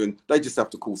children, they just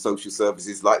have to call social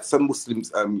services, like some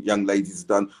Muslims, young ladies have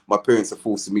done. My parents are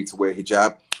forcing me to wear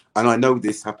hijab, and I know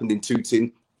this happened in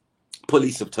Tooting.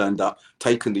 Police have turned up,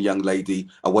 taken the young lady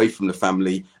away from the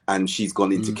family, and she's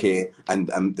gone into care, and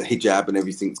the hijab and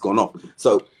everything's gone off.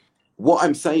 So what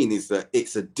I'm saying is that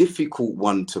it's a difficult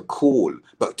one to call,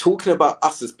 but talking about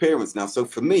us as parents now. So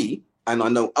for me, and I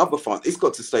know other fathers, it's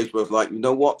got to a stage where it's like, you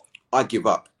know what, I give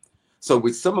up. So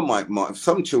with some of my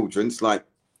some children, it's like,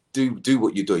 do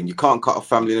what you're doing. You can't cut off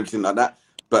family and everything like that.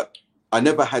 But I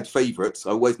never had favorites. I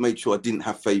always made sure I didn't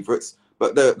have favorites.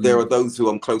 But there are those who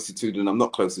I'm closer to than I'm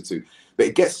not closer to. But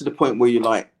it gets to the point where you're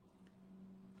like,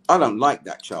 I don't like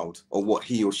that child or what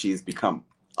he or she has become.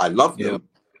 I love them,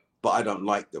 but I don't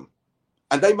like them.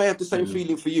 And they may have the same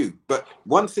feeling for you. But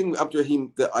one thing,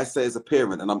 Abdurrahim, that I say as a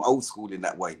parent, and I'm old school in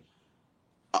that way,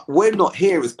 we're not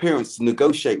here as parents to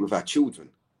negotiate with our children.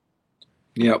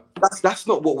 That's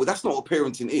not what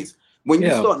parenting is. When you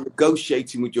start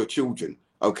negotiating with your children,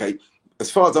 okay,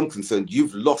 as far as I'm concerned,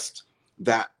 you've lost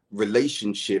that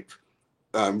relationship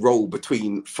role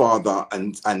between father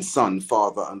and son,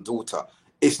 father and daughter.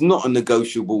 It's not a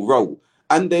negotiable role,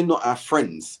 and they're not our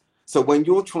friends. So when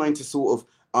you're trying to sort of,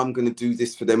 I'm going to do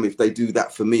this for them if they do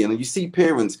that for me, and you see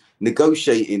parents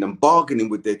negotiating and bargaining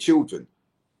with their children,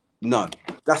 no,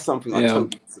 that's something I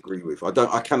totally disagree with.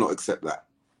 I cannot accept that.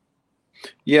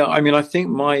 Yeah, I mean, I think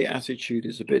my attitude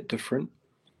is a bit different.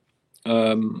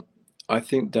 I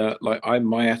think that, like,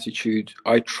 my attitude,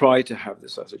 I try to have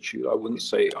this attitude. I wouldn't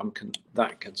say I'm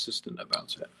that consistent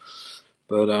about it,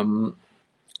 but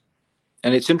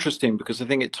and it's interesting because I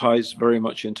think it ties very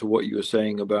much into what you were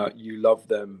saying about you love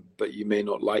them, but you may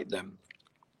not like them.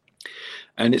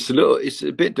 And it's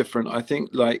a bit different. I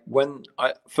think, like,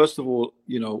 first of all,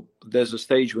 there's a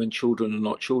stage when children are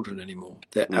not children anymore.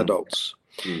 They're adults.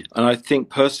 And I think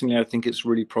personally, it's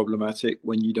really problematic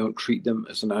when you don't treat them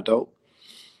as an adult.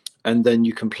 And then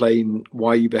you complain,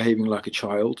 why are you behaving like a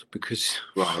child? Because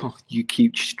you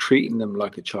keep treating them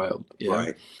like a child. Yeah.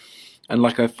 Right. And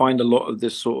like, I find a lot of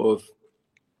this sort of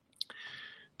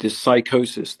this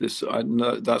psychosis, that's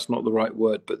not the right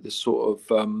word, but this sort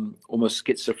of almost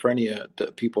schizophrenia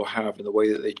that people have in the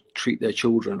way that they treat their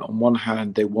children. On one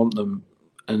hand, they want them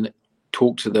and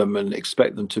talk to them and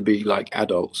expect them to be like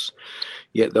adults,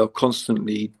 yet they'll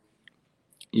constantly,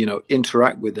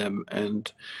 interact with them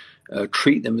and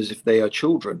treat them as if they are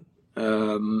children.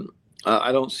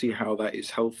 I don't see how that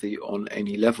is healthy on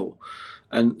any level.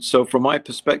 And so from my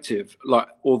perspective, like,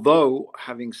 although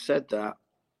having said that,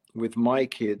 with my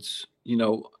kids,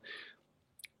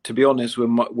 to be honest,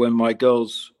 when my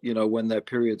girls, when their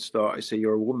periods start, I say,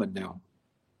 you're a woman now,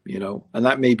 and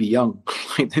that may be young,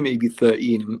 like they may be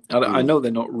 13. I know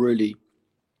they're not really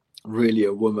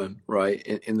a woman, right,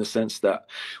 in the sense that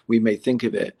we may think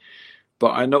of it.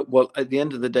 But I know, well, at the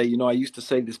end of the day, I used to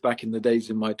say this back in the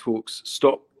days in my talks,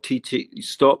 stop,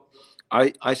 stop.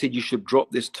 I said you should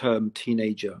drop this term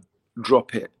teenager,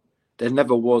 drop it. There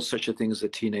never was such a thing as a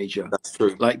teenager. That's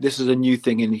true. Like, this is a new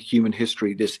thing in human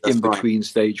history, this That's in-between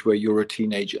stage where you're a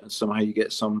teenager and somehow you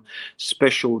get some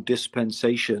special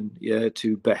dispensation,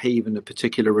 to behave in a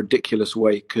particular ridiculous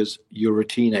way because you're a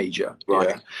teenager. Right.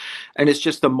 Yeah. And it's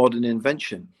just a modern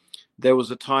invention. There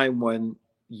was a time when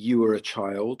you were a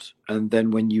child, and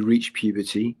then when you reached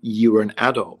puberty, you were an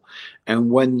adult. And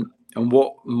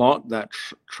what marked that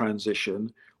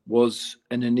transition was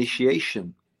an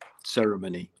initiation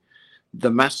ceremony. The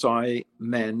Maasai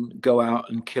men go out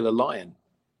and kill a lion,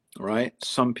 right?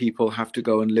 Some people have to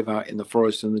go and live out in the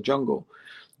forest and the jungle.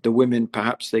 The women,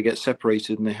 perhaps they get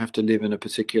separated and they have to live in a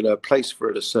particular place for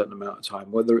a certain amount of time.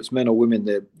 Whether it's men or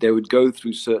women, they would go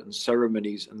through certain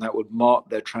ceremonies, and that would mark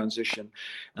their transition.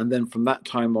 And then from that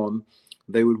time on,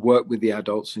 they would work with the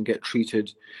adults and get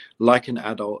treated like an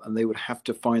adult, and they would have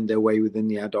to find their way within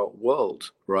the adult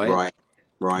world, right?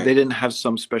 Right. They didn't have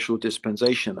some special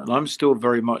dispensation. And I'm still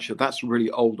very much, that's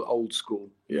really old school.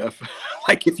 Yeah.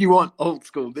 Like, if you want old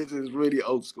school, this is really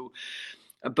old school.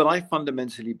 But I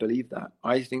fundamentally believe that.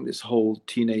 I think this whole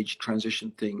teenage transition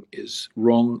thing is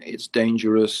wrong. It's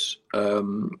dangerous.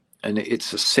 And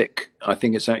it's I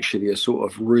think it's actually a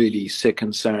sort of really sick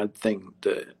and sad thing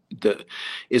that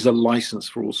is a license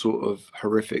for all sort of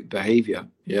horrific behavior.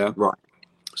 Yeah. Right.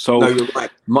 So no, you're right.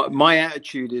 My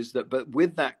attitude is that, but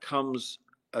with that comes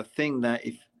a thing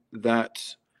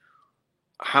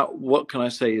what can I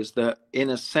say is that, in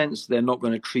a sense, they're not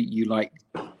going to treat you like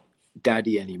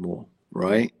daddy anymore,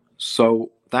 right?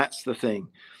 So that's the thing.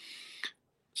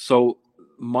 So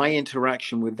my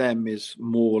interaction with them is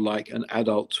more like an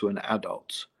adult to an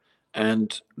adult.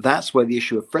 And that's where the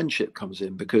issue of friendship comes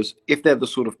in, because if they're the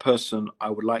sort of person I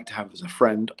would like to have as a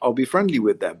friend, I'll be friendly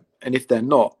with them. And if they're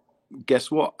not, guess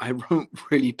what? I won't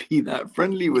really be that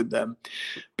friendly with them,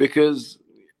 because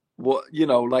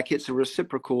like, it's a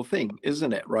reciprocal thing,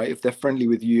 isn't it? Right? If they're friendly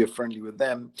with you, you're friendly with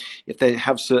them. If they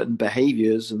have certain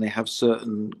behaviors and they have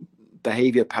certain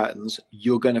behavior patterns,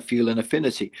 you're going to feel an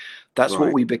affinity. That's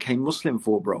what we became Muslim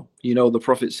for, bro. The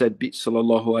Prophet said,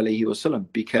 sallallahu alaihi wasallam,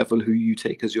 be careful who you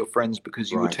take as your friends,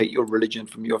 because you will take your religion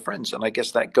from your friends. And I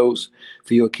guess that goes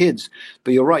for your kids.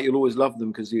 But you're right, you'll always love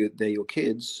them because they're your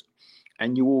kids,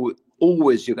 and you're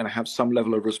going to have some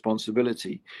level of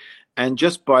responsibility. And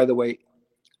just by the way,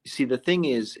 see, the thing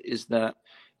is that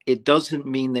it doesn't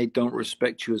mean they don't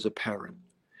respect you as a parent,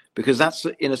 because that's,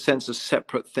 in a sense, a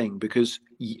separate thing. Because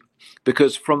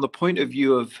from the point of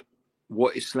view of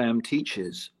what Islam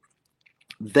teaches,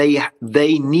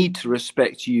 they need to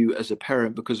respect you as a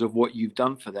parent because of what you've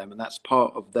done for them, and that's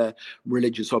part of their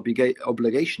religious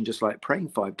obligation, just like praying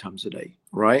 5 times a day,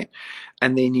 right?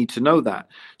 And they need to know that.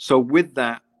 So with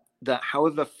that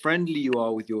however friendly you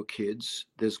are with your kids,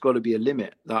 there's got to be a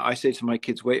limit. That I say to my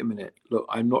kids, wait a minute, look,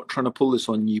 I'm not trying to pull this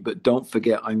on you, but don't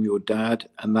forget I'm your dad,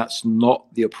 and that's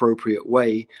not the appropriate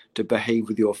way to behave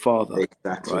with your father.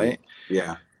 Exactly. Right?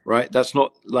 Yeah. Right? That's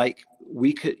not like,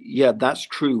 that's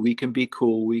true. We can be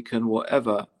cool, we can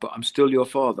whatever, but I'm still your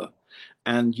father.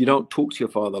 And you don't talk to your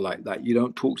father like that. You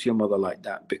don't talk to your mother like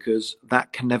that, because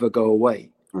that can never go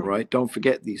away. Right? Don't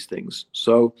forget these things.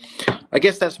 So I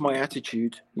guess that's my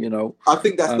attitude, I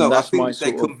think that's I think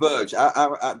they converge.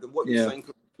 What you're Yeah. saying,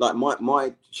 like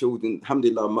my children,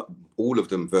 alhamdulillah, all of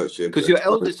them virtually. Because your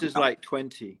eldest is like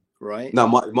 20, right? No,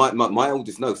 my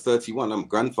oldest, 31. I'm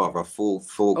grandfather of four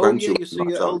grandchildren. Yeah, so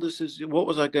your eldest is, what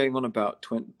was I going on about?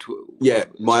 20. Yeah,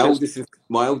 my oldest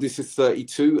is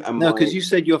 32, and no, because you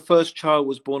said your first child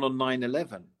was born on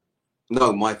 9/11.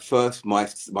 No, my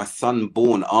son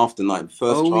born after 9.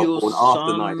 First child born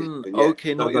after 9. Yeah.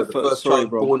 Okay, not your first. Sorry,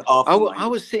 bro. Born after 9. I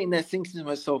was sitting there thinking to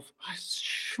myself, I'm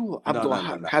sure Abdul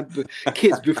had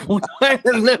kids before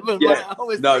 9/11. Yeah.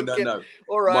 No.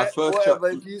 All right, my first whatever.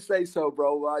 If you say so,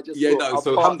 bro. I just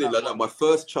so alhamdulillah, no, my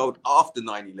first child after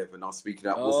 9/11. I was speaking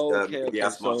out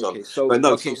was So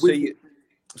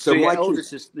my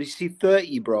eldest is, you see,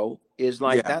 30, bro, is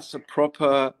like, that's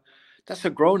a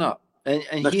grown up. And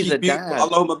he's a dad.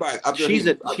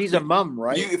 She's a mum,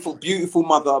 right? Beautiful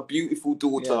mother, beautiful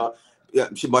daughter. Yeah,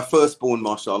 she's my firstborn,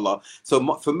 mashallah.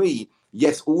 So for me,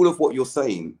 yes, all of what you're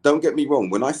saying. Don't get me wrong.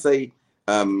 When I say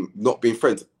not being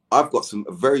friends, I've got some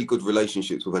very good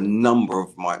relationships with a number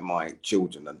of my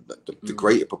children, and the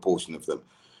greater proportion of them.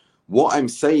 What I'm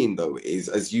saying, though, is,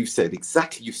 as you said,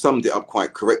 exactly, you summed it up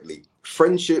quite correctly.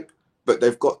 Friendship, but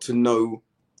they've got to know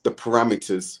the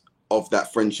parameters of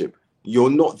that friendship.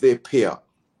 You're not their peer,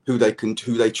 who they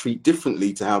treat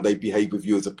differently to how they behave with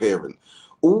you as a parent.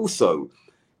 Also,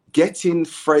 getting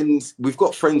friends. We've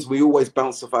got friends. We always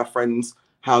bounce off our friends,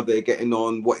 how they're getting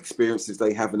on, what experiences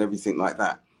they have, and everything like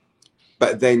that.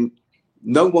 But then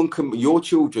no one can, your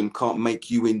children can't make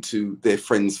you into their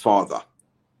friend's father,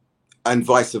 and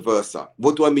vice versa.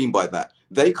 What do I mean by that?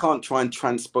 They can't try and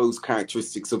transpose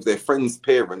characteristics of their friends'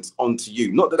 parents onto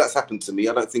you. Not that that's happened to me.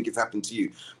 I don't think it's happened to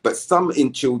you. But some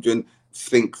in children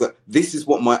think that this is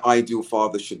what my ideal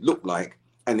father should look like.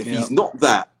 And if he's not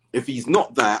that,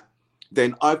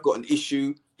 then I've got an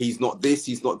issue. He's not this,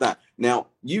 he's not that. Now,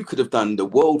 you could have done the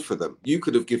world for them. You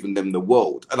could have given them the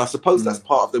world. And I suppose that's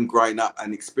part of them growing up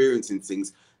and experiencing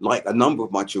things. Like a number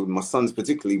of my children, my sons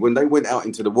particularly, when they went out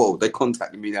into the world, they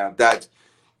contacted me now, Dad,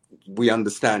 we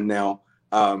understand now.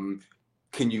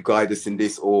 Can you guide us in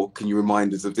this, or can you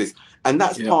remind us of this? And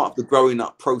that's part of the growing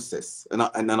up process. And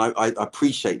I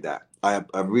appreciate that. I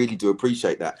really do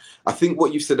appreciate that. I think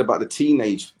what you said about the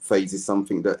teenage phase is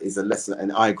something that is a lesson,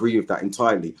 and I agree with that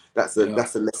entirely. That's a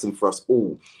lesson for us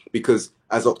all, because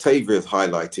as Octavia has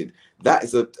highlighted, that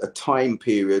is a time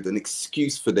period, an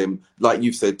excuse for them, like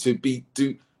you've said, to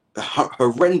do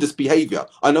horrendous behavior.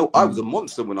 I know I was a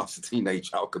monster when I was a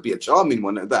teenager. I could be a charming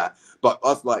one at that, but I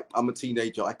was like, I'm a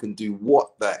teenager, I can do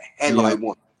what the hell I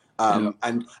want.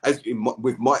 And as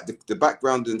with the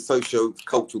background and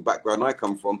socio-cultural background I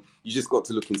come from, you just got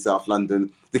to look in South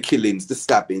London, the killings, the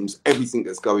stabbings, everything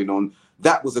that's going on.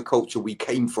 That was a culture we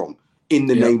came from in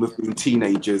the name of being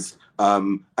teenagers,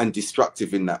 and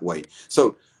destructive in that way.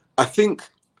 So I think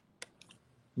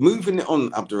moving it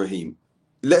on, Abdurrahim,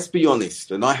 let's be honest,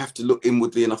 and I have to look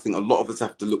inwardly, and I think a lot of us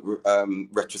have to look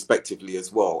retrospectively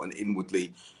as well, and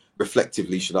inwardly,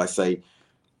 reflectively, should I say,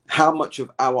 how much of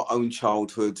our own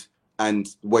childhood and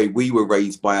the way we were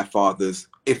raised by our fathers,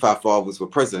 if our fathers were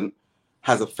present,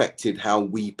 has affected how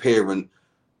we parent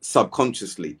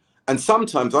subconsciously. And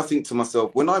sometimes I think to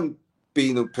myself, when I'm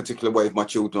being a particular way with my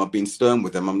children, I've been stern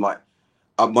with them, I'm like,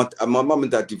 my mum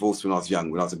and dad divorced when I was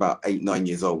young, when I was about 8, 9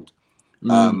 years old.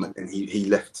 And he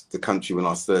left the country when I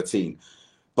was 13.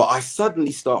 But I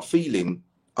suddenly start feeling,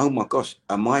 oh my gosh,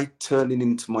 am I turning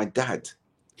into my dad?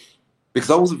 Because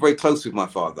I wasn't very close with my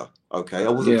father. Okay, I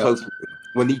wasn't close with him.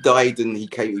 When he died and he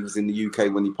was in the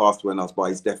UK when he passed away, and I was by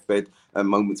his deathbed,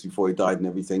 moments before he died and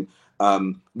everything.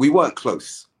 We weren't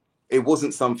close. It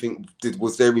wasn't something,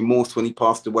 was there remorse when he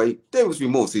passed away? There was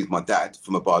remorse. He's my dad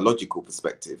from a biological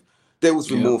perspective. There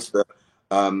was remorse that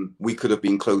we could have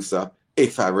been closer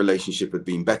if our relationship had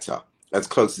been better, as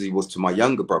close as he was to my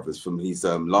younger brothers from his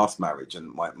last marriage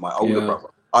and my older brother.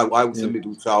 I was the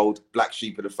middle child, black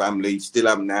sheep of the family, still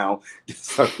am now.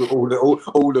 So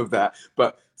all of that.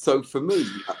 But so for me,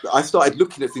 I started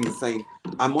looking at things and saying,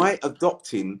 am I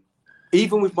adopting,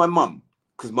 even with my mum?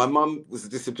 Because my mum was a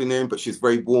disciplinarian, but she's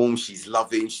very warm, she's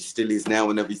loving, she still is now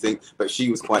and everything, but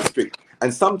she was quite strict.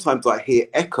 And sometimes I hear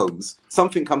echoes,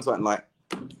 something comes out and like,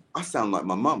 I sound like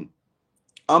my mum.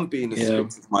 I'm being as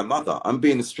strict as my mother. I'm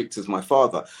being as strict as my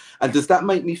father. And does that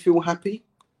make me feel happy?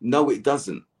 No, it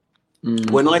doesn't.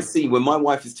 When my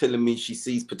wife is telling me she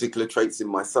sees particular traits in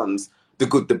my sons, the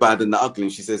good, the bad, and the ugly,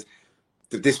 and she says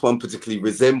that this one particularly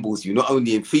resembles you, not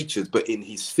only in features, but in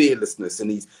his fearlessness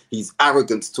and his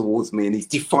arrogance towards me and his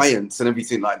defiance and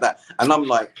everything like that. And I'm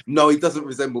like, no, he doesn't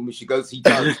resemble me. She goes, he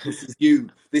does. This is you.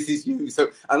 This is you.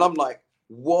 So, and I'm like,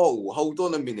 whoa, hold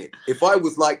on a minute. If I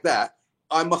was like that,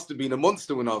 I must have been a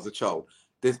monster when I was a child.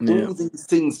 There's all these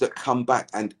things that come back,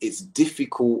 and it's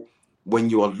difficult when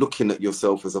you are looking at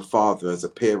yourself as a father, as a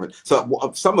parent.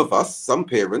 So some of us, some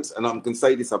parents, and I'm going to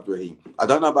say this, Abdurrahim, I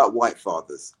don't know about white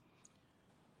fathers.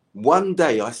 One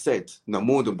day I said, no,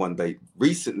 more than one day,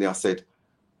 recently I said,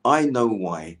 I know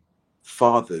why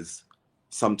fathers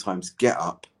sometimes get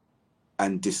up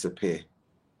and disappear.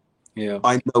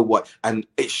 I know what, and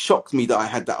it shocked me that I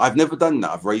had that. I've never done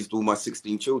that. I've raised all my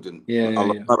 16 children.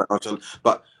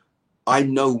 But I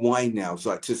know why now.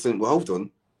 So to say, well, hold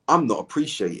on, I'm not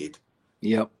appreciated.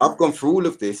 I've gone through all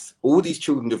of this. All these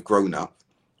children have grown up.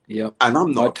 And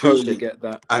I'm not appreciated. Totally get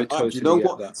that. And you know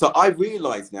what? That. So I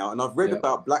realize now, and I've read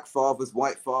about black fathers,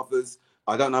 white fathers.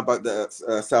 I don't know about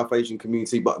the South Asian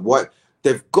community, but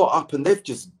they've got up and they've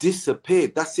just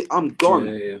disappeared. That's it. I'm gone.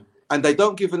 And they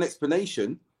don't give an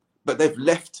explanation, but they've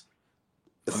left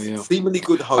a seemingly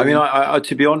good home. I mean, I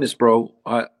to be honest, bro,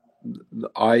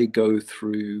 I go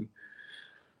through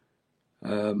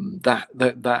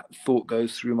that thought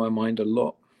goes through my mind a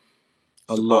lot.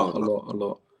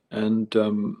 And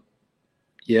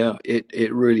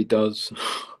it really does.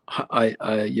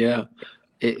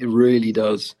 It really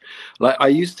does. Like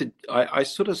I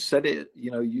sort of said it,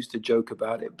 used to joke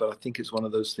about it, but I think it's one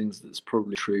of those things that's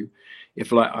probably true.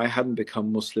 If like I hadn't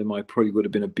become Muslim, I probably would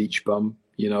have been a beach bum,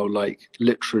 you know, like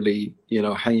literally, you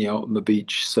know, hanging out on the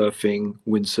beach, surfing,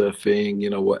 windsurfing, you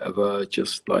know, whatever,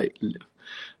 just like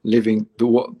living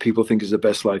what people think is the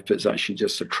best life, but it's actually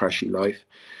just a trashy life.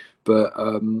 But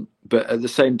at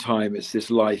the same time, it's this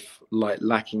life like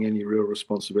lacking any real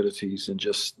responsibilities and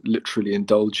just literally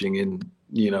indulging in,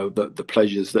 you know, the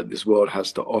pleasures that this world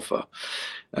has to offer.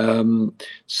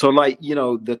 So like, you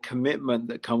know, the commitment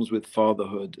that comes with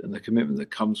fatherhood and the commitment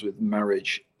that comes with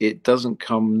marriage, it doesn't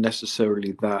come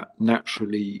necessarily that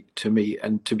naturally to me.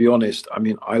 And to be honest, I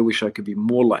mean, I wish I could be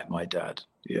more like my dad.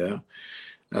 Yeah.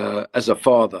 As a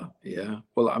father, yeah.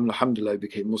 Well, alhamdulillah, I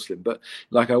became Muslim, but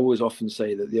like I always often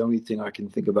say that the only thing I can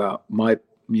think about my,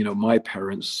 you know, my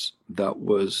parents, that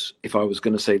was, if I was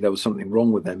going to say there was something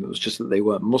wrong with them, it was just that they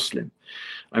weren't Muslim.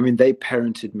 I mean, they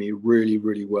parented me really,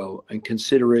 really well. And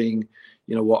considering,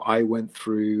 you know, what I went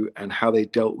through and how they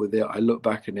dealt with it, I look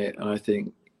back on it and I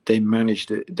think they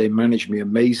managed it. They managed me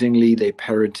amazingly. They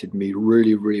parented me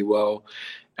really, really well.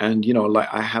 And, you know, like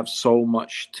I have so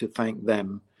much to thank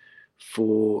them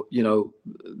for, you know,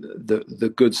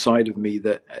 the good side of me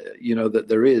that, you know, that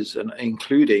there is, and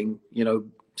including, you know,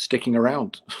 sticking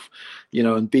around, you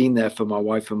know, and being there for my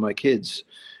wife and my kids.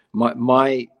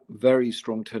 My very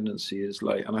strong tendency is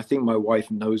like, and I think my wife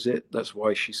knows it, that's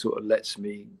why she sort of lets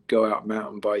me go out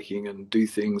mountain biking and do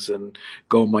things and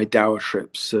go on my dawah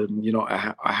trips, and you know,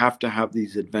 I have to have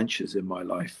these adventures in my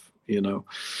life, you know.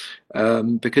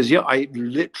 Because yeah, I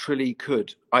literally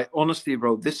could. I honestly,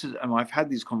 bro, this is, and I've had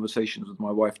these conversations with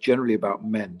my wife generally about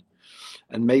men,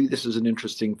 and maybe this is an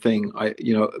interesting thing.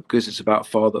 You know, because it's about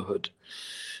fatherhood.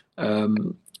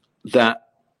 That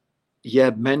yeah,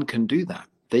 men can do that.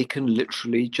 They can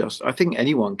literally just. I think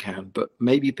anyone can, but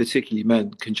maybe particularly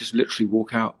men can just literally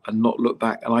walk out and not look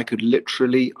back. And I could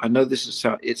literally. I know this is.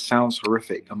 It sounds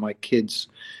horrific, and my kids,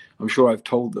 I'm sure I've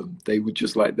told them, they would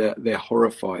just like they're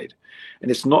horrified.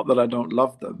 And it's not that I don't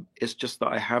love them. It's just that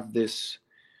I have this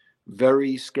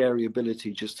very scary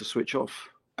ability just to switch off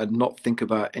and not think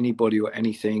about anybody or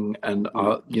anything. And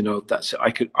you know, that's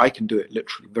I can do it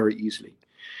literally very easily.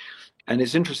 And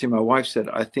it's interesting. My wife said,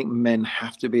 I think men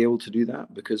have to be able to do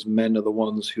that because men are the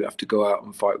ones who have to go out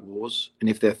and fight wars. And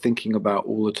if they're thinking about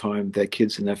all the time their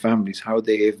kids and their families, how would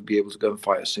they ever be able to go and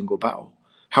fight a single battle?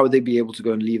 How would they be able to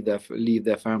go and leave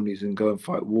their families and go and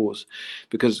fight wars?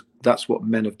 Because that's what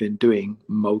men have been doing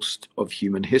most of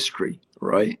human history,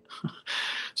 right?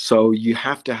 So you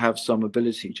have to have some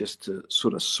ability just to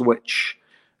sort of switch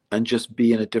and just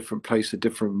be in a different place, a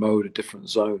different mode, a different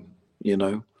zone, you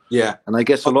know? Yeah. And I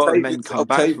guess a lot of men come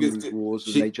back from Octavia's, these wars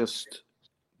and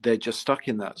they're just stuck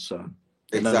in that zone.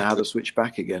 They don't know how exactly. to switch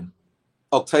back again.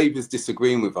 Octavia's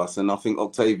disagreeing with us, and I think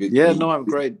Octavia, yeah, no, I'm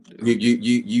great.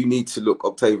 You need to look,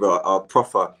 Octavia, our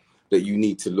proffer, that you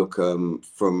need to look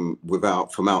from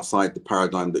outside the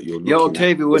paradigm that you're looking Yeah,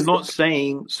 Octavia, at. we're not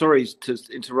saying, sorry to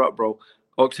interrupt, bro.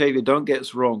 Octavia, don't get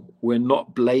us wrong. We're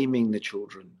not blaming the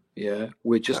children. Yeah,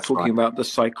 we're just That's talking right. about the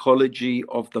psychology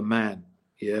of the man.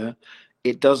 Yeah,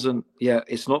 it doesn't. Yeah,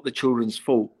 it's not the children's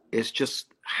fault. It's just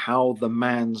how the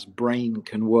man's brain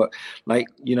can work. Like,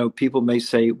 you know, people may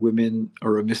say women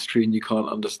are a mystery and you can't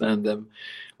understand them.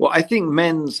 Well, I think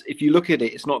men's, if you look at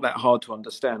it, it's not that hard to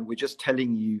understand. We're just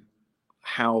telling you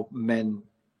how men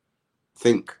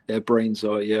Think. their brains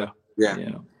are. Yeah. Yeah.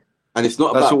 Yeah. And it's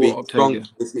not That's about all, being Octavia.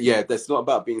 strong. That's not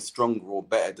about being stronger or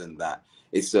better than that.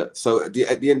 It's so at the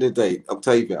end of the day,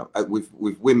 Octavia, with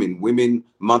women,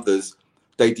 mothers,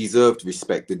 they deserved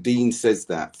respect. The Dean says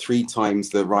that 3 times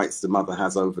the rights the mother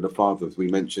has over the father, as we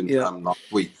mentioned last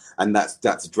week, and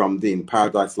that's drummed in.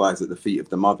 Paradise lies at the feet of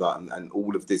the mother, and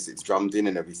all of this, it's drummed in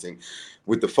and everything.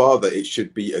 With the father, it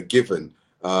should be a given.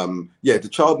 The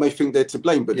child may think they're to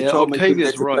blame, but the child may think they're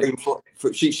Octavia's to right. blame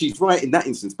for she's right in that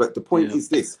instance. But the point is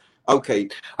this. Okay,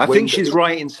 I think she's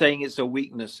right in saying it's a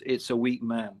weakness. It's a weak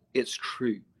man. It's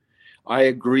true. I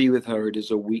agree with her. It is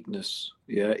a weakness.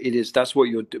 Yeah, it is. That's what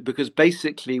you're because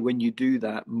basically when you do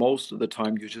that, most of the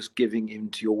time you're just giving in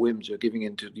to your whims. You're giving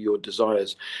in to your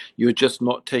desires. You're just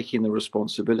not taking the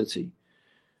responsibility.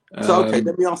 So, okay,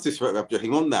 let me ask this,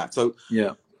 Abdurrahim, on that. So,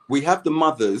 yeah, we have the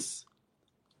mothers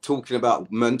talking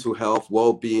about mental health,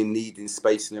 well-being, needing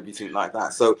space, and everything like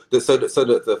that. So that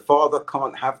the father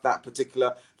can't have that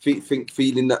particular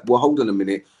feeling that, well, hold on a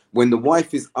minute. When the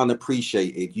wife is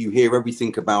unappreciated, you hear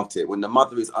everything about it. When the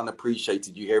mother is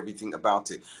unappreciated, you hear everything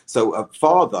about it. So a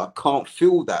father can't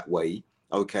feel that way.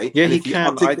 Okay. yeah, And he if he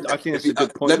can. I think that's a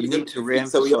good point. You need to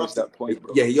re-emphasize that point,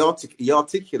 bro. Yeah, he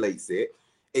articulates it.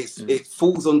 It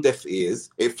falls on deaf ears.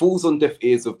 It falls on deaf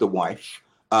ears of the wife.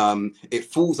 It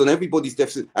falls on everybody's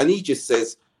deficit, and he just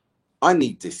says, "I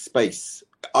need this space.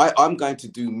 I'm going to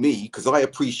do me because I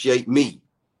appreciate me,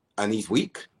 and he's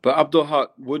weak. But Abdul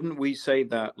Haq, wouldn't we say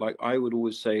that, like I would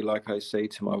always say, like I say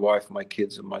to my wife, my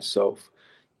kids, and myself,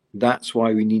 that's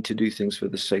why we need to do things for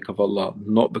the sake of Allah,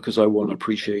 not because I want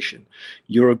appreciation.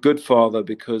 You're a good father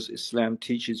because Islam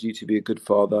teaches you to be a good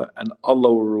father, and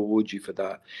Allah will reward you for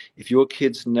that. If your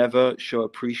kids never show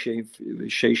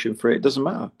appreciation for it, it doesn't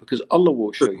matter, because Allah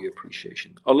will show you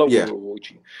appreciation. Allah will reward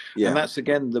you. And that's,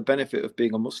 again, the benefit of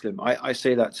being a Muslim. I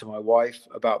say that to my wife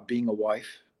about being a wife.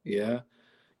 Yeah.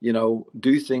 You know,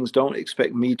 do things, don't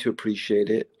expect me to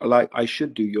appreciate it. Like, I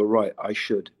should do, you're right, I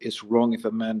should. It's wrong if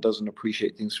a man doesn't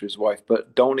appreciate things for his wife,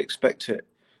 but don't expect it.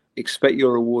 Expect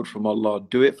your reward from Allah.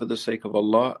 Do it for the sake of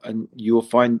Allah, and you'll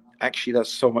find actually that's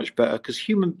so much better, because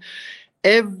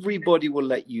everybody will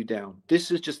let you down. This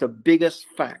is just the biggest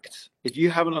fact. If you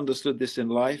haven't understood this in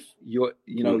life, your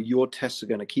tests are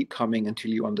going to keep coming until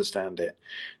you understand it.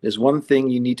 There's one thing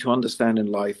you need to understand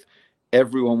in life.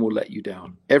 Everyone will let you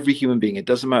down. Every human being. It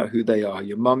doesn't matter who they are.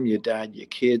 Your mum, your dad, your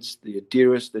kids, your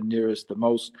dearest, the nearest, the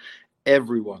most.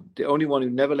 Everyone. The only one who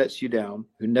never lets you down,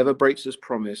 who never breaks his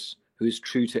promise, who is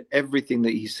true to everything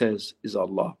that he says, is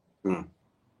Allah.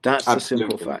 That's the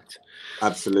simple fact.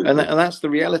 Absolutely. And that's the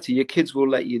reality. Your kids will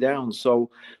let you down. So,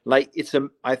 like,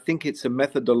 I think it's a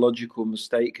methodological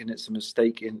mistake, and it's a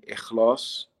mistake in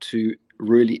ikhlas to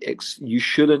really, you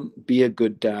shouldn't be a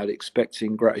good dad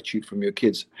expecting gratitude from your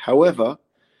kids. However,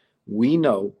 we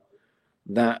know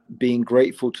that being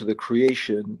grateful to the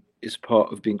creation is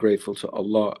part of being grateful to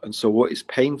Allah. And so what is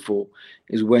painful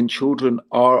is when children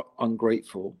are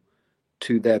ungrateful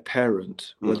to their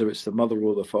parent, whether it's the mother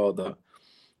or the father.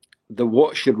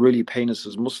 What should really pain us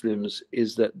as Muslims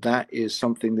is that is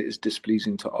something that is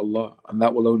displeasing to Allah, and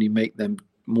that will only make them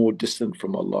more distant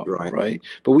from Allah, right?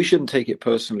 But we shouldn't take it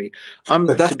personally.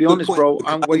 To be honest, bro,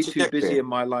 I'm way too busy in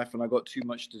my life, and I got too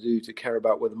much to do to care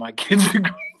about whether my kids are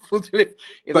grateful to live.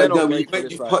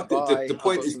 The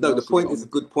point is a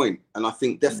good point, and I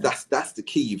think that's the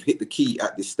key. You've hit the key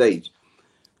at this stage.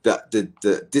 That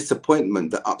the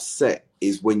disappointment, the upset,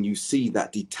 is when you see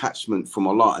that detachment from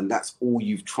Allah, and that's all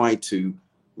you've tried to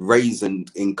raise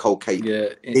and inculcate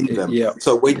in them.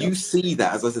 So when you see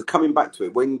that, as I said, coming back to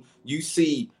it, when you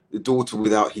see the daughter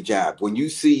without hijab, when you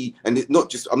see, and it's not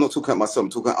just, I'm not talking about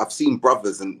myself, I've seen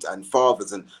brothers and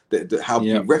fathers and how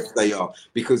bereft they are,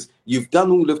 because you've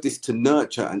done all of this to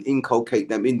nurture and inculcate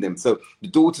them in them. So the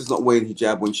daughter's not wearing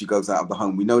hijab when she goes out of the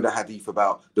home. We know the hadith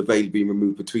about the veil being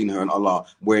removed between her and Allah,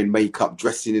 wearing makeup,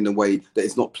 dressing in a way that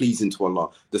is not pleasing to Allah.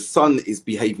 The son is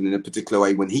behaving in a particular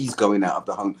way when he's going out of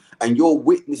the home, and you're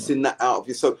witnessing that out of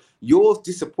you. So your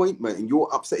disappointment and your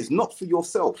upset is not for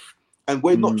yourself, and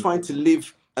we're not trying to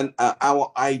live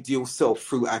our ideal self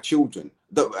through our children.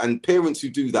 And parents who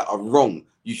do that are wrong.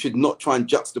 You should not try and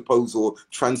juxtapose or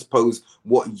transpose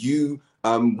what you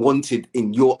wanted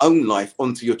in your own life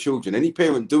onto your children. Any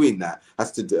parent doing that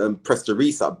has to press the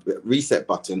reset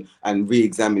button and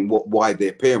re-examine why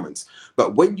they're parents.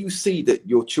 But when you see that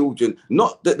your children,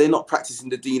 not that they're not practicing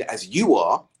the deen as you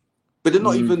are, but they're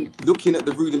not even looking at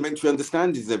the rudimentary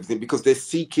understandings and everything, because they're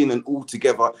seeking an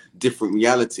altogether different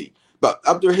reality. But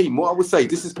Abdurrahim, what I would say,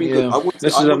 this has been good.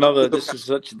 This is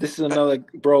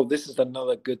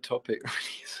another good topic.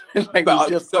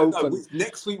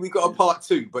 Next week we got a part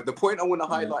 2. But the point I want to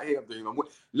highlight here,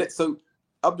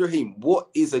 Abdurahim, what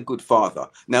is a good father?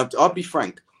 Now, I'll be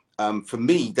frank. For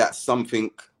me, that's something.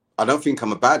 I don't think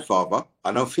I'm a bad father.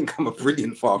 I don't think I'm a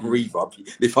brilliant father either.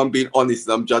 If I'm being honest,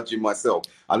 I'm judging myself.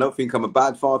 I don't think I'm a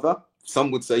bad father. Some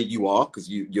would say you are, because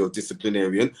you're a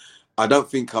disciplinarian. I don't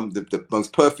think I'm the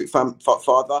most perfect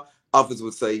father. Others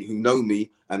would say, who know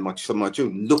me and my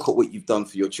children, look at what you've done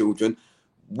for your children.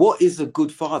 What is a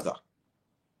good father?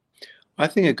 I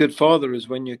think a good father is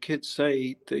when your kids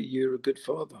say that you're a good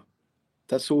father.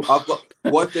 That's all.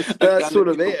 That's sort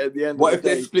of it at the end of the day. What if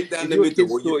they're split down the middle? If your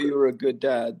kids thought you were a good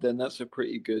dad, then that's a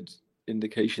pretty good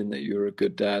indication that you're a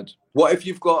good dad. What if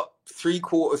you've got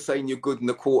 3/4 saying you're good and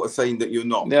a quarter saying that you're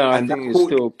not? Yeah, I think it's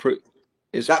still pretty.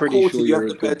 It's pretty sure you're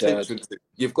a good dad.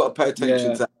 You've got to pay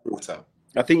attention to that quarter.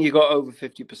 I think you got over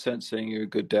 50% saying you're a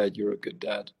good dad. You're a good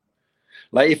dad.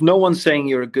 Like, if no one's saying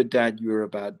you're a good dad, you're a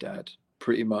bad dad,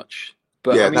 pretty much.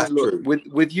 But I mean, look,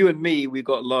 with you and me, we've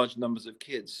got large numbers of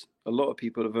kids. A lot of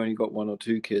people have only got 1 or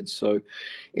 2 kids, so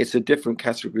it's a different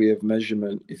category of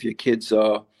measurement. If your kids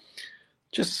are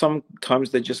just, sometimes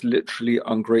they're just literally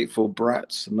ungrateful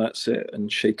brats, and that's it.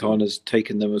 And shaitan has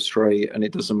taken them astray, and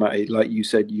it doesn't matter. Like you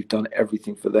said, you've done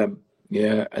everything for them,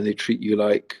 and they treat you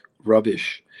like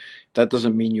rubbish. That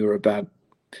doesn't mean you're a bad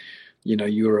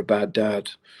dad.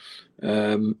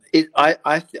 I'm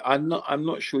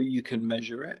not sure you can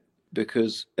measure it,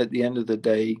 because at the end of the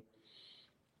day,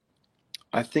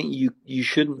 I think you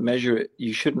shouldn't measure it.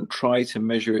 You shouldn't try to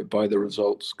measure it by the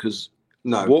results, because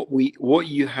No. what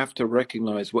you have to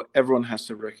recognize, what everyone has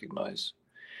to recognize,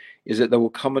 is that there will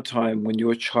come a time when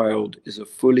your child is a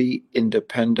fully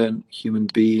independent human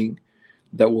being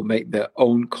that will make their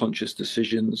own conscious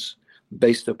decisions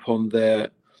based upon their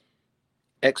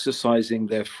exercising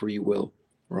their free will,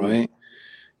 right?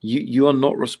 You are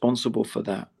not responsible for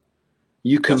that.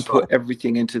 You can That's right. put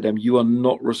everything into them. You are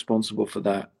not responsible for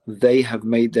that. They have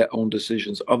made their own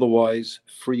decisions. Otherwise,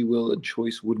 free will and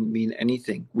choice wouldn't mean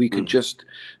anything. We could just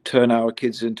turn our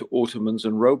kids into Ottomans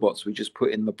and robots. We just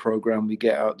put in the program, we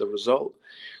get out the result.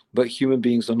 But human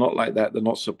beings are not like that. They're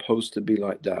not supposed to be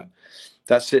like that.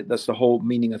 That's it. That's the whole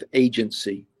meaning of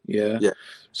agency. Yeah. Yeah.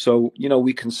 So, you know,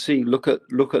 we can see, look at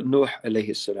Nuh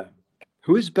alayhi salam.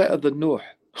 Who is better than Nuh?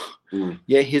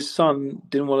 Yeah, his son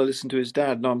didn't want to listen to his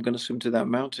dad. No, I'm going to swim to that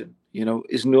mountain. You know,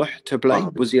 is Nuh to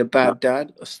blame? Was he a No. bad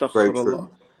dad? Very true. Astaghfirullah.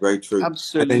 Very true. And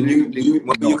then Absolutely when we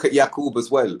not. look at Yaqub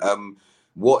as well,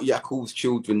 what Yaqub's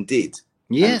children did,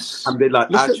 Yes. and they're like,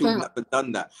 Look our at children that. haven't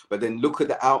done that. But then look at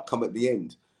the outcome at the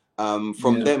end.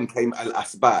 From Yeah. them came Al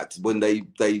Asbat, when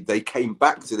they came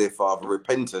back to their father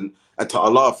repentant and to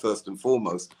Allah first and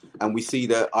foremost. And we see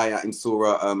the ayah in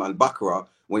Surah Al Baqarah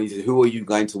when he said, "Who are you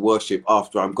going to worship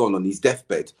after I'm gone?" on his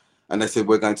deathbed. And they said,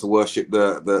 "We're going to worship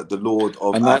the Lord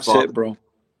of And our that's father." it, bro.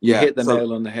 You Yeah. hit the So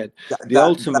nail on the head. The that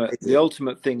ultimate, is the it.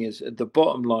 ultimate thing is, the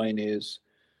bottom line is,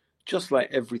 just like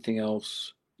everything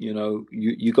else, you know,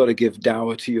 you got to give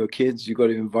dawah to your kids. You got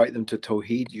to invite them to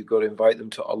Tawheed. You got to invite them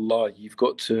to Allah. You've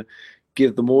got to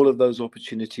give them all of those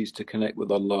opportunities to connect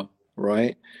with Allah,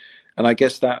 right? And I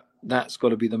guess that's got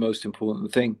to be the most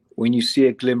important thing. When you see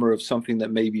a glimmer of something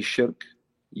that may be shirk,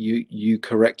 you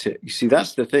correct it. You see,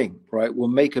 that's the thing, right? We'll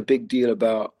make a big deal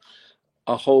about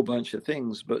a whole bunch of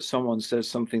things, but someone says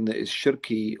something that is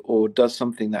shirky or does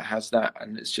something that has that,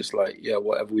 and it's just like, yeah,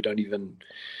 whatever. We don't even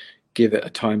give it a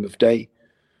time of day,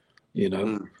 you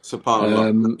know.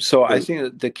 SubhanAllah. So I think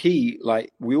that the key,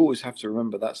 like, we always have to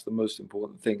remember that's the most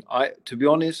important thing. To be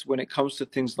honest, when it comes to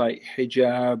things like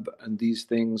hijab and these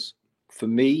things, for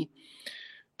me,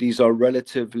 these are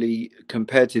relatively,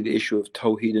 compared to the issue of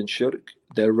Tawheed and Shirk,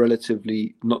 they're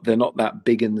relatively not, they're not that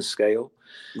big in the scale.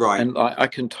 Right. And I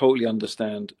can totally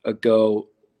understand a girl,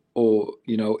 or,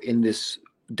 you know, in this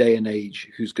day and age,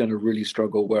 who's going to really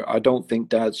struggle, where I don't think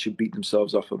dads should beat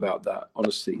themselves up about that.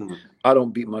 Honestly, I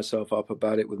don't beat myself up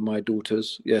about it with my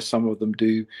daughters. Yeah, some of them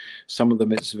do. Some of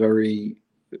them it's very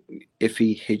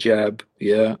iffy hijab,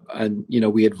 yeah, and you know,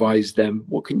 we advise them,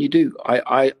 what can you do?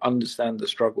 I understand the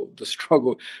struggle,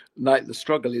 like, the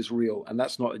struggle is real, and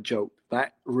that's not a joke.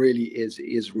 That really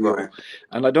is real. Right.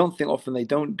 And I don't think often they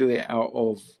don't do it out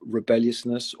of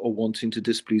rebelliousness or wanting to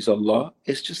displease Allah.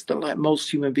 It's just that, like most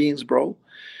human beings, bro,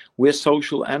 we're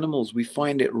social animals. We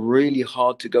find it really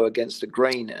hard to go against the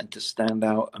grain and to stand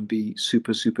out and be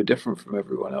super different from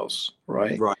everyone else,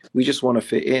 right? Right. We just want to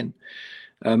fit in.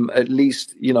 At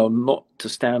least, you know, not to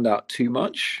stand out too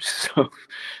much. So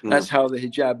that's how the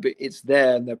hijab, it's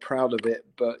there and they're proud of it.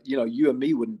 But, you know, you and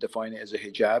me wouldn't define it as a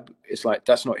hijab. It's like,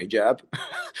 that's not hijab.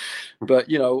 But,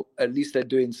 you know, at least they're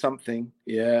doing something.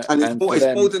 Yeah. And And for it's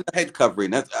more them, than the head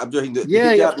covering. I'm joking. The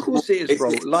yeah, of hijab is more, course it is,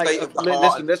 bro. it's the Like, state of the heart.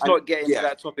 listen, let's And not get into yeah,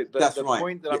 that topic. But that's the right.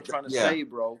 point that Yeah, I'm trying to yeah. say,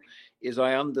 bro, is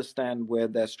I understand where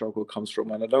their struggle comes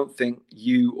from. And I don't think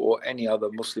you or any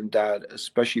other Muslim dad,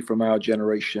 especially from our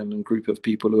generation and group of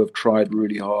people who have tried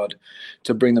really hard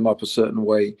to bring them up a certain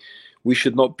way, we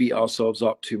should not beat ourselves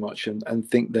up too much and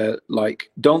think that,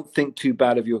 like, don't think too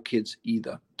bad of your kids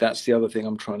either. That's the other thing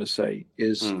I'm trying to say,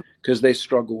 is because they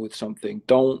struggle with something.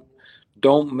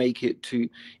 Don't make it too,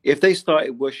 if they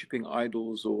started worshipping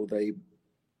idols, or they,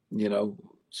 you know,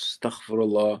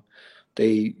 astaghfirullah,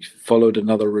 they followed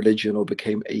another religion or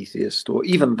became atheist, or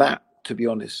even that, to be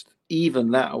honest,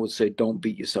 even that, I would say, don't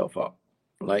beat yourself up.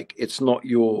 Like, it's not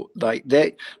your, like,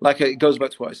 they, like, it goes back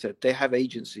to what I said, they have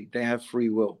agency, they have free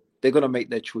will, they're going to make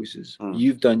their choices.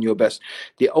 You've done your best.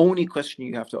 The only question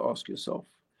you have to ask yourself,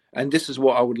 and this is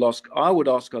what I would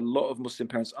ask a lot of Muslim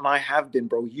parents, and I have been,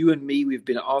 bro, you and me, we've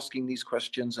been asking these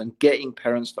questions and getting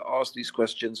parents to ask these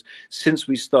questions since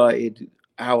we started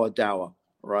our dawah,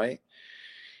 right?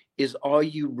 Is, are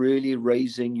you really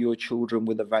raising your children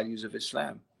with the values of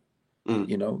Islam?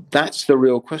 You know, that's the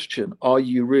real question. Are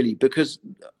you really? Because,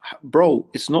 bro,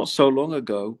 it's not so long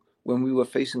ago when we were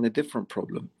facing a different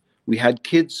problem. We had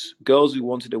kids, girls who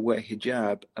wanted to wear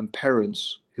hijab, and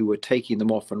parents who were taking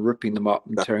them off and ripping them up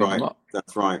and tearing them up.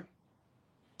 That's right.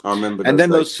 I remember And those then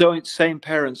days. those same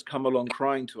parents come along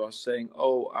crying to us saying,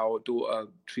 oh, our daughter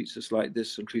treats us like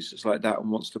this and treats us like that and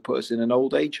wants to put us in an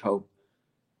old age home.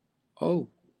 Oh,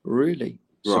 really?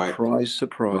 Right. Surprise, Right.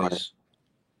 surprise.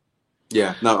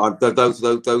 Yeah, no,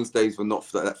 those days were not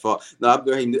that far. Now,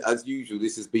 Abdurrahim, as usual,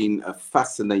 this has been a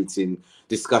fascinating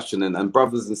discussion, and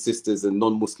brothers and sisters and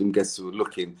non-Muslim guests who are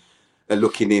looking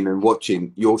in and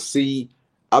watching, you'll see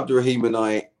Abdurrahim and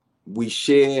I, we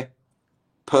share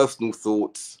personal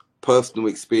thoughts, personal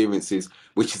experiences,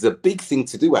 which is a big thing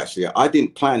to do. Actually, I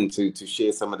didn't plan to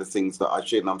share some of the things that I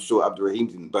shared, and I'm sure Abdurrahim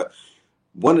didn't, but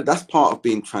that's part of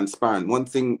being transparent. One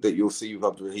thing that you'll see with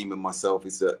Abdurrahim and myself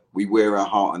is that we wear our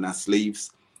heart on our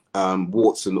sleeves,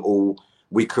 warts and all.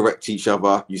 We correct each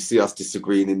other. You see us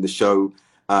disagreeing in the show.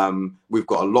 We've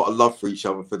got a lot of love for each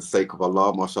other for the sake of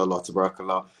Allah, mashallah,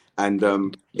 tabarakallah.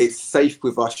 And it's safe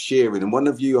with us sharing. And one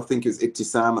of you, I think it's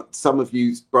Ibtisam, some of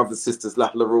you, brothers, sisters,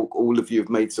 ḻhyړᴏ, all of you have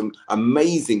made some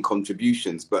amazing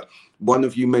contributions. But one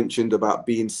of you mentioned about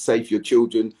being safe, your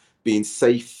children being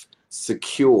safe,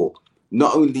 secure,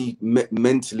 not only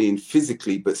mentally and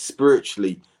physically, but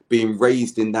spiritually, being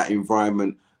raised in that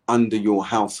environment under your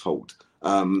household.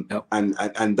 Yep.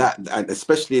 And that, and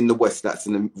especially in the West, that's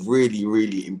a really,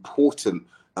 really important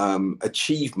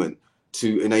achievement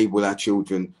to enable our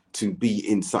children to be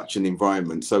in such an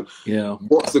environment. So yeah,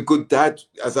 what's a good dad?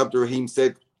 As Abdurrahim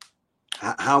said,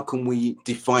 how can we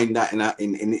define that in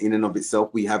and of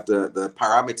itself? We have the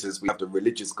parameters, we have the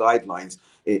religious guidelines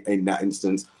in that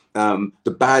instance.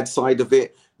 The bad side of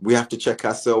it, we have to check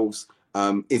ourselves.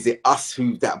 Is it us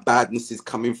who that badness is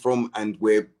coming from, and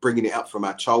we're bringing it up from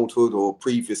our childhood or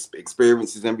previous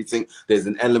experiences and everything? There's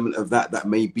an element of that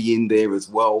may be in there as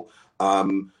well.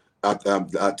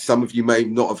 Some of you may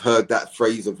not have heard that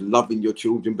phrase of loving your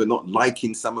children but not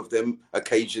liking some of them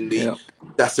occasionally. yeah.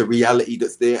 That's a reality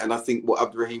that's there. And I think what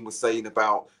Abdurrahim was saying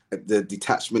about the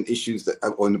detachment issues, that,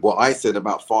 and what I said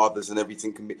about fathers and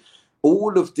everything, can be,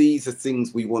 all of these are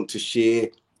things we want to share.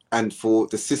 And for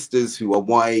the sisters who are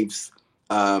wives,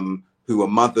 who are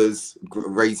mothers,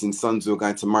 raising sons who are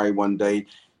going to marry one day,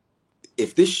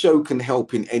 if this show can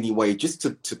help in any way, just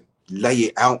to lay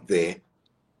it out there,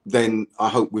 then I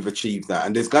hope we've achieved that.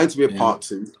 And there's going to be a part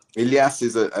two. Ilyas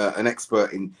is an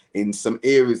expert in some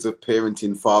areas of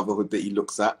parenting, fatherhood that he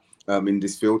looks at in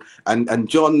this field. And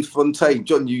John Fontaine,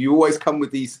 John, you always come with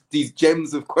these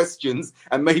gems of questions,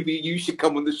 and maybe you should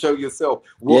come on the show yourself.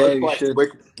 What advice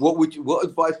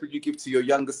would you give to your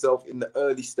younger self in the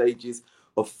early stages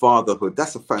of fatherhood?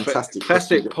 That's a fantastic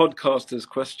classic question. podcaster's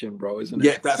question, bro, isn't it?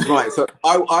 Yeah, that's right. So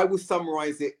I will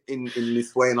summarize it in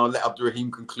this way, and I'll let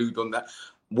Abdurrahim conclude on that.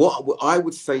 What I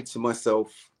would say to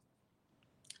myself,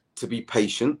 to be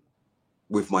patient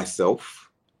with myself,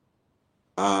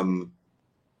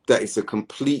 that it's a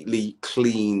completely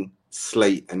clean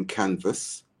slate and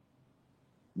canvas,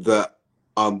 that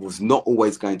I was not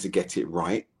always going to get it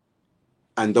right,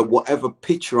 and that whatever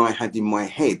picture I had in my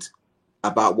head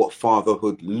about what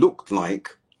fatherhood looked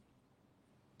like,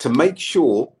 to make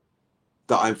sure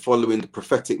that I'm following the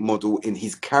prophetic model in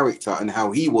his character and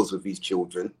how he was with his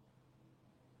children,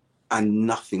 and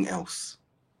nothing else.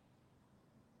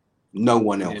 No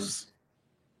one else.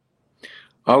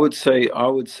 I would say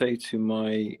to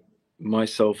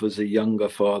myself as a younger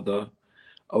father,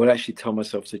 I would actually tell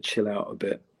myself to chill out a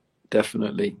bit.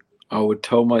 Definitely. I would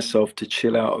tell myself to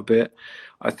chill out a bit.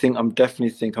 I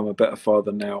definitely think I'm a better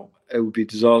father now. It would be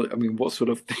disaster. I mean, what sort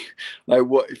of thing? Like,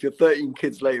 what if you're 13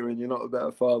 kids later and you're not a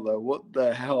better father? What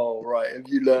the hell, right? Have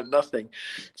you learned nothing?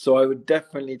 So I would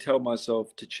definitely tell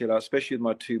myself to chill out, especially with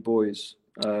my two boys.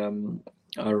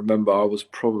 I remember I was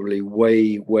probably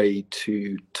way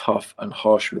too tough and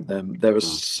harsh with them. There are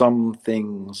some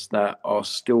things that are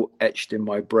still etched in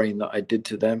my brain that I did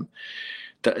to them,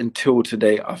 that until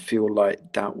today I feel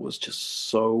like that was just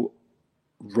so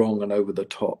wrong and over the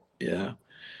top. Yeah.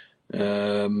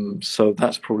 So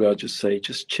that's probably, I'd just say,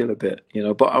 just chill a bit,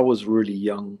 but I was really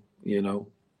young,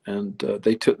 and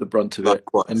they took the brunt of it.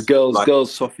 And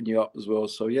girls soften you up as well.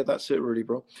 So yeah, that's it really,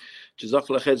 bro.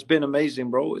 Jazakallah khair. It's been amazing,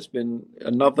 bro. It's been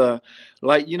another,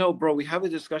 bro, we have a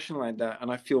discussion like that,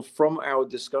 and I feel from our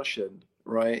discussion,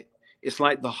 right, it's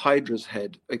like the Hydra's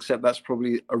head, except that's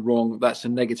probably that's a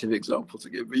negative example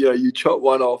to give. But you chop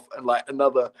one off and like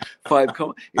another 5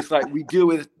 it's like we deal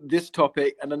with this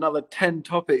topic and another 10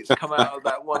 topics come out of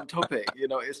that one topic.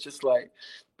 It's just like,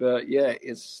 but yeah,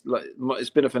 it's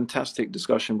been a fantastic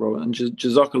discussion, bro. And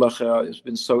Jazakallah khair. It's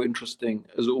been so interesting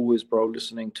as always, bro,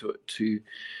 listening to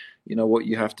what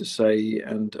you have to say.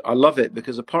 And I love it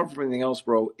because apart from anything else,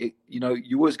 bro,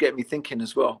 you always get me thinking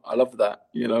as well. I love that.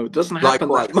 It doesn't happen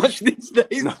that much these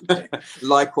days.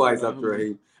 Likewise,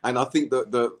 Abdurrahim. And I think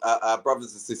that our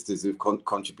brothers and sisters who've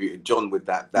contributed, John, with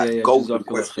that yeah, golden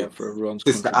question, for everyone's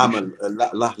Sister contribution.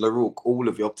 Amal, ḻhyʟᴏᴏᴅ, all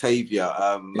of you, Octavia,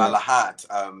 Yeah. Malahat,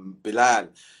 Bilal,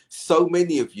 so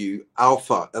many of you,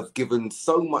 Alpha, have given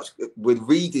so much. We're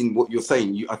reading what you're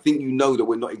saying. I think you know that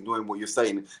we're not ignoring what you're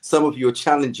saying. Some of you are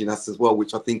challenging us as well,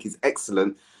 which I think is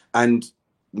excellent. And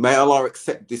may Allah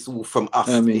accept this all from us.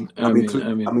 Ameen, I'm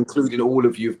ameen. including all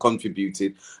of you who've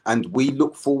contributed. And we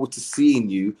look forward to seeing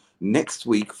you next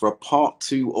week for a part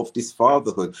 2 of this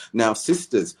fatherhood. Now,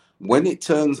 sisters, when it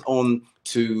turns on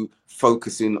to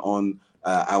focusing on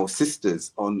our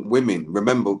sisters, on women,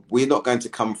 remember, we're not going to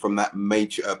come from that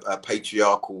major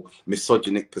patriarchal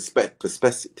misogynistic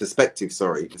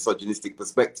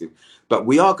perspective, but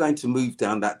we are going to move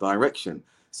down that direction.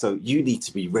 So you need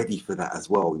to be ready for that as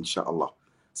well, inshallah.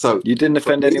 So you didn't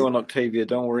offend anyone, Octavia.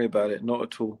 Don't worry about it. Not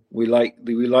at all. We like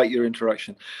your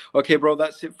interaction. Okay, bro,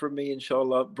 that's it from me,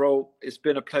 inshallah. Bro, it's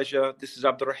been a pleasure. This is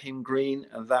Abdurrahim Green,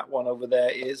 and that one over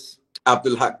there is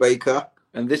Abdul Haq Baker.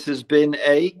 And this has been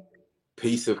a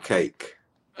piece of cake.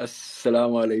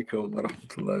 Assalamu alaikum wa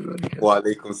rahmatullahi wa barakatuh. Wa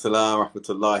alaikum salam wa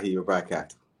rahmatullahi wa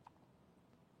barakatuh.